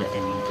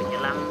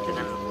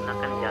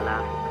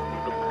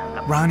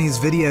 Rani's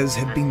videos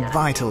have been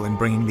vital in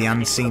bringing the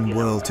unseen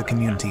world to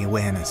community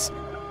awareness.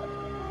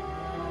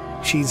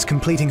 She's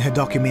completing her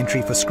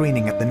documentary for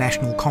screening at the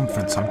National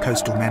Conference on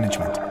Coastal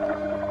Management.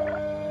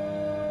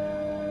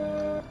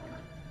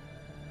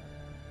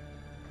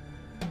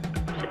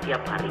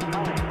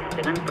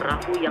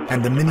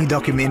 And the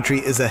mini-documentary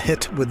is a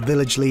hit with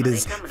village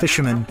leaders,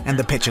 fishermen and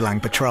the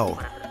Petualang Patrol.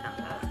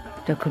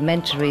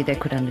 Documentary, they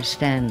could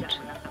understand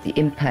the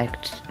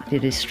impact the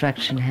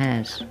destruction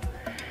has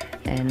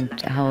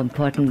and how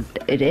important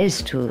it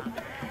is to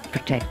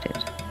protect it.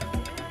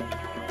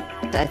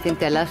 I think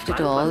they loved it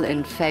all.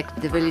 In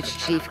fact, the village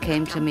chief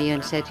came to me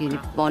and said he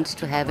wants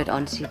to have it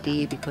on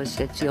CD because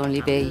that's the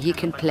only way he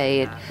can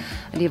play it.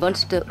 And he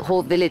wants the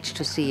whole village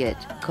to see it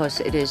because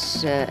it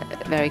is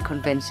very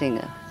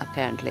convincing,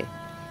 apparently.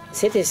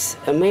 It is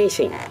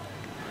amazing.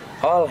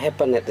 All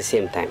happen at the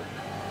same time.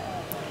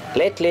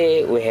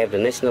 Lately, we have the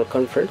national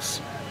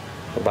conference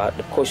about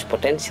the coast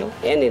potential.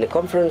 And in the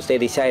conference, they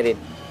decided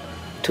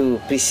to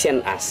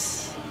present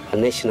us a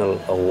national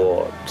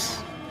awards.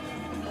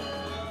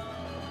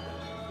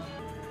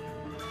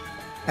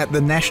 At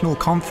the National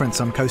Conference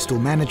on Coastal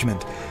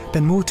Management,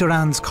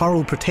 Pemutaran's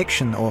Coral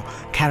Protection, or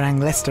Karang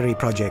Lestari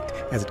project,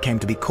 as it came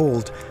to be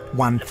called,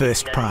 won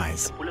first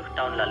prize.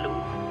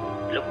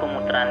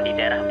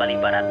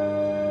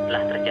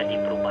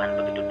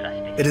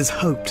 It is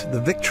hoped the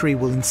victory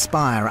will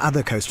inspire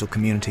other coastal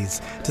communities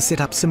to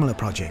set up similar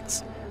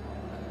projects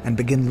and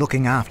begin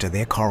looking after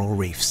their coral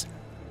reefs.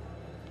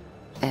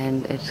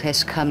 And it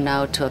has come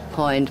now to a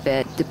point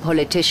where the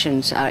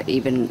politicians are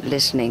even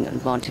listening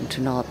and wanting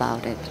to know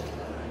about it.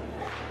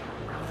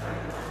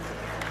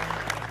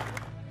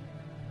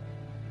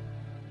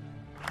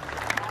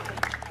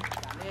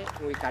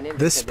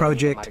 This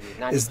project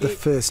is the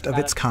first of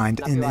its kind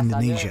in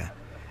Indonesia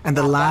and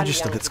the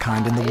largest of its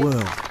kind in the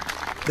world.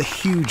 The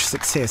huge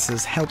success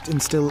has helped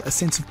instill a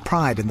sense of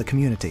pride in the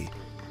community.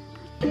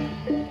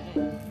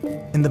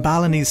 In the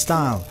Balinese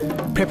style,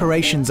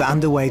 preparations are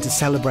underway to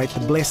celebrate the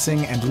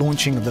blessing and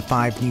launching of the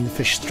 5 new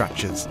fish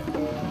structures.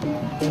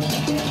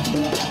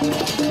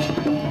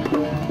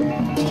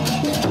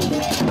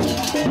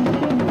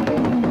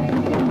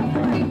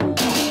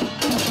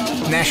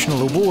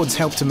 National awards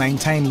help to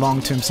maintain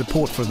long-term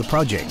support for the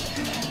project,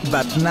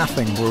 but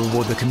nothing will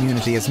reward the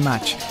community as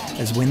much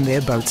as when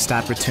their boats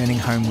start returning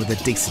home with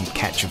a decent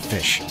catch of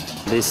fish.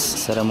 This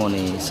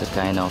ceremony is a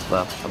kind of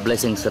a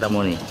blessing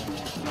ceremony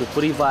to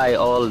purify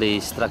all the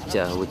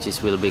structure which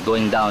will be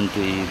going down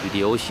to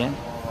the ocean.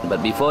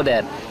 But before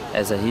that,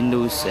 as a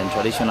Hindus and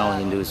traditional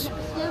Hindus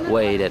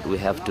way, that we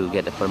have to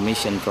get a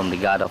permission from the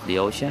god of the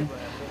ocean,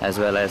 as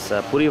well as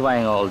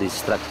purifying all this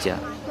structure.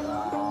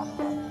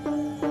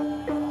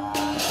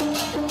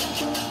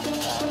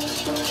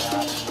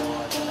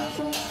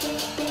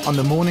 On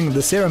the morning of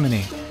the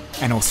ceremony,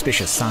 an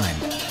auspicious sign,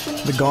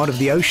 the god of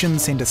the ocean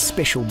sent a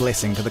special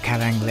blessing to the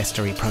Karang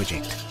Lestari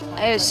project.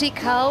 A sea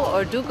cow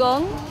or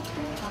dugong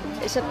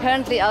is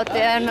apparently out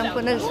there, and I'm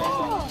going to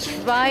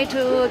try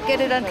to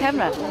get it on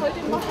camera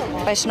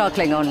by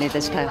snorkeling only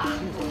this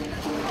time.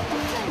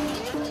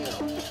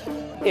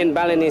 In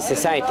Balinese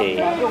society,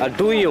 a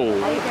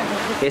duyung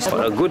is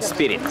for a good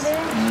spirit.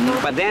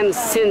 But then,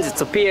 since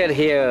it's appeared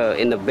here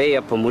in the Bay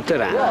of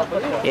Pemutaran,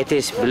 it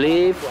is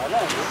believed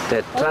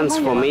the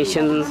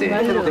transformation of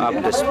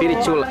the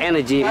spiritual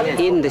energy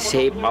in the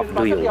shape of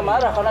duyung,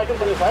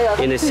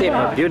 in the shape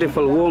of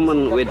beautiful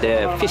woman with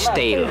the fish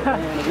tail.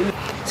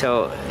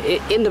 So,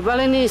 in the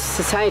Balinese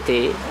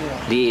society,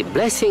 the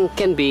blessing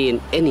can be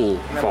in any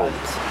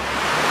forms.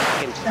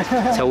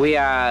 So we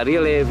are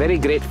really very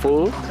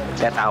grateful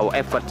that our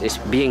effort is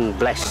being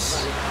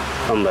blessed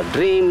from the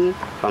dream,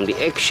 from the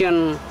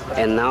action,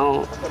 and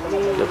now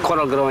the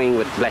coral growing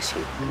with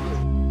blessing.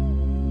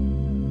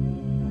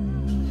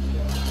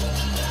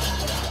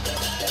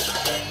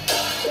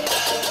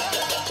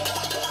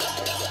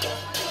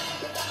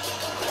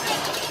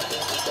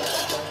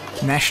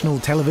 National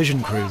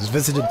television crews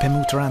visited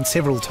Pemutaran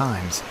several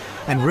times,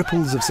 and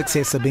ripples of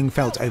success are being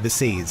felt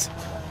overseas.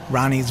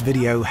 Rani's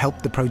video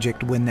helped the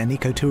project win an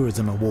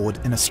ecotourism award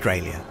in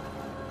Australia.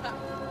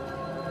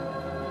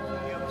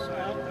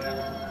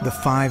 The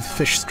 5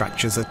 fish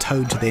structures are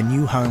towed to their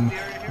new home,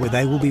 where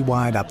they will be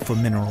wired up for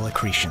mineral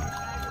accretion.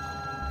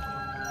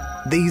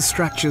 These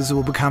structures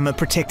will become a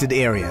protected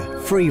area,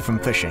 free from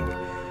fishing.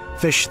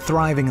 Fish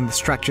thriving in the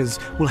structures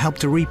will help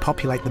to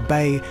repopulate the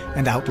bay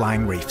and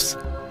outlying reefs.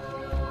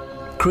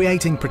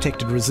 Creating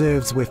protected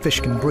reserves where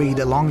fish can breed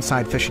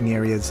alongside fishing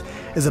areas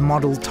is a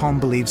model Tom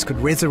believes could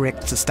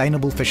resurrect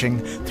sustainable fishing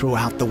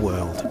throughout the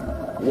world.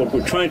 What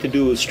we're trying to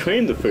do is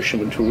train the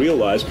fishermen to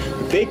realize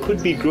that they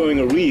could be growing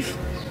a reef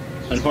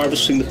and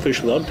harvesting the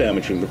fish without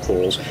damaging the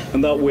corals,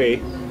 and that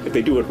way, if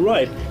they do it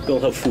right,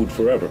 they'll have food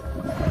forever.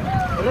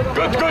 Good,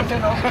 good.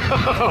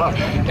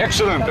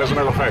 Excellent, as a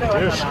matter of fact,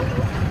 yes.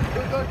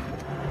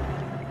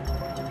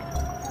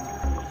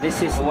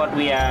 This is what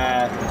we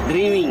are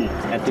dreaming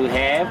to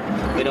have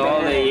with all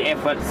the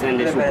efforts and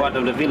the support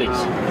of the village.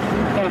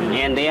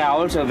 And they are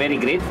also very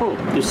grateful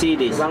to see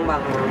this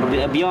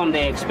beyond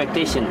their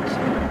expectations.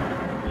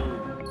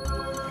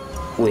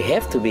 We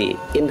have to be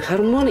in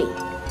harmony.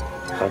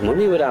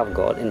 Harmony with our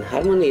God, in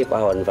harmony with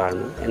our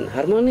environment, and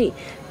harmony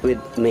with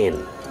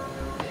men.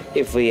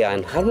 If we are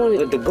in harmony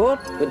with the God,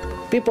 with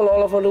people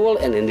all over the world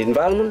and in the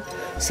environment,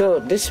 so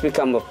this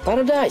becomes a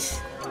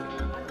paradise.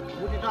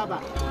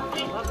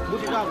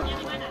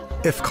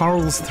 If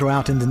corals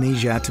throughout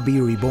Indonesia are to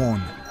be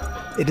reborn,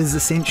 it is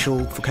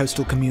essential for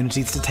coastal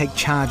communities to take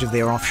charge of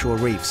their offshore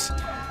reefs,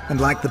 and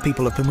like the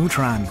people of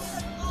Pemutaran,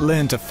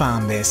 learn to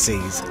farm their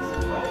seas.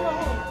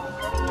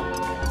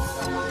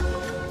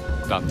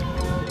 Done.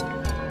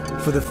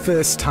 For the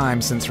first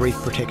time since reef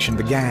protection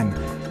began,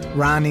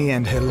 Rani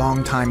and her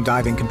longtime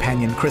diving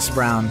companion Chris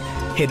Brown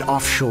head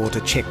offshore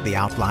to check the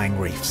outlying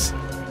reefs.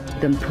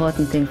 The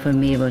important thing for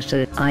me was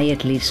that I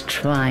at least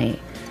try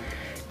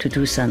to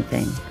do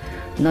something.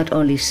 Not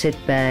only sit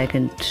back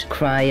and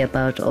cry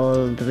about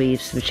all the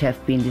reefs which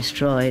have been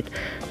destroyed,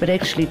 but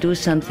actually do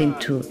something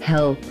to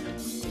help.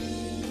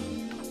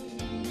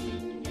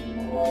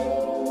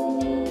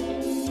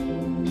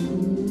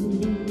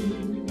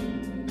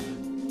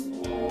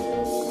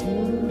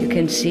 You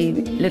can see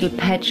little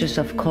patches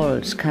of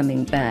corals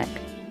coming back.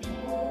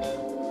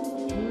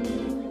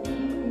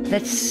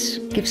 That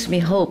gives me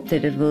hope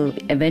that it will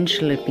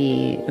eventually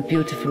be a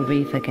beautiful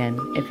reef again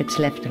if it's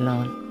left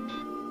alone.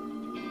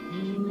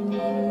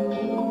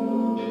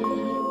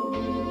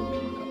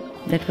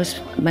 That was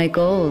my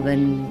goal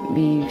when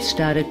we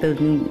started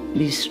building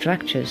these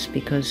structures,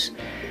 because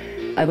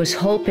I was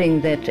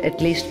hoping that at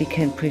least we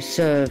can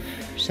preserve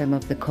some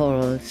of the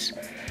corals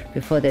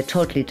before they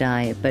totally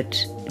die.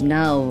 But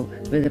now,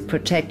 with the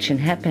protection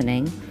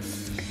happening,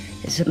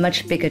 there's a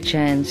much bigger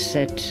chance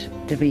that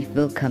the reef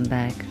will come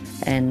back,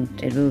 and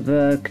it will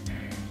work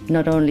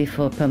not only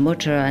for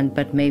Pemutaran,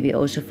 but maybe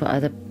also for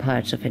other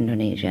parts of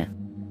Indonesia.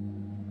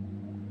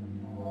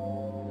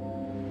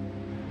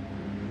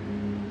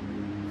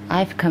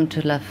 I've come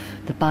to love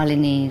the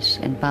Balinese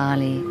and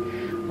Bali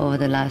over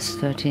the last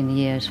 13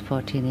 years,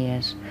 14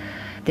 years.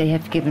 They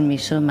have given me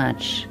so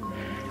much,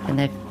 and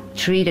they've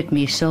treated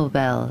me so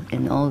well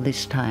in all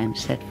these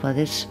times that for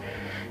this,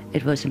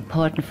 it was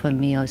important for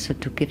me also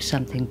to give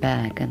something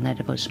back, and that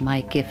it was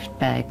my gift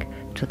back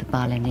to the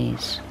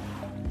Balinese.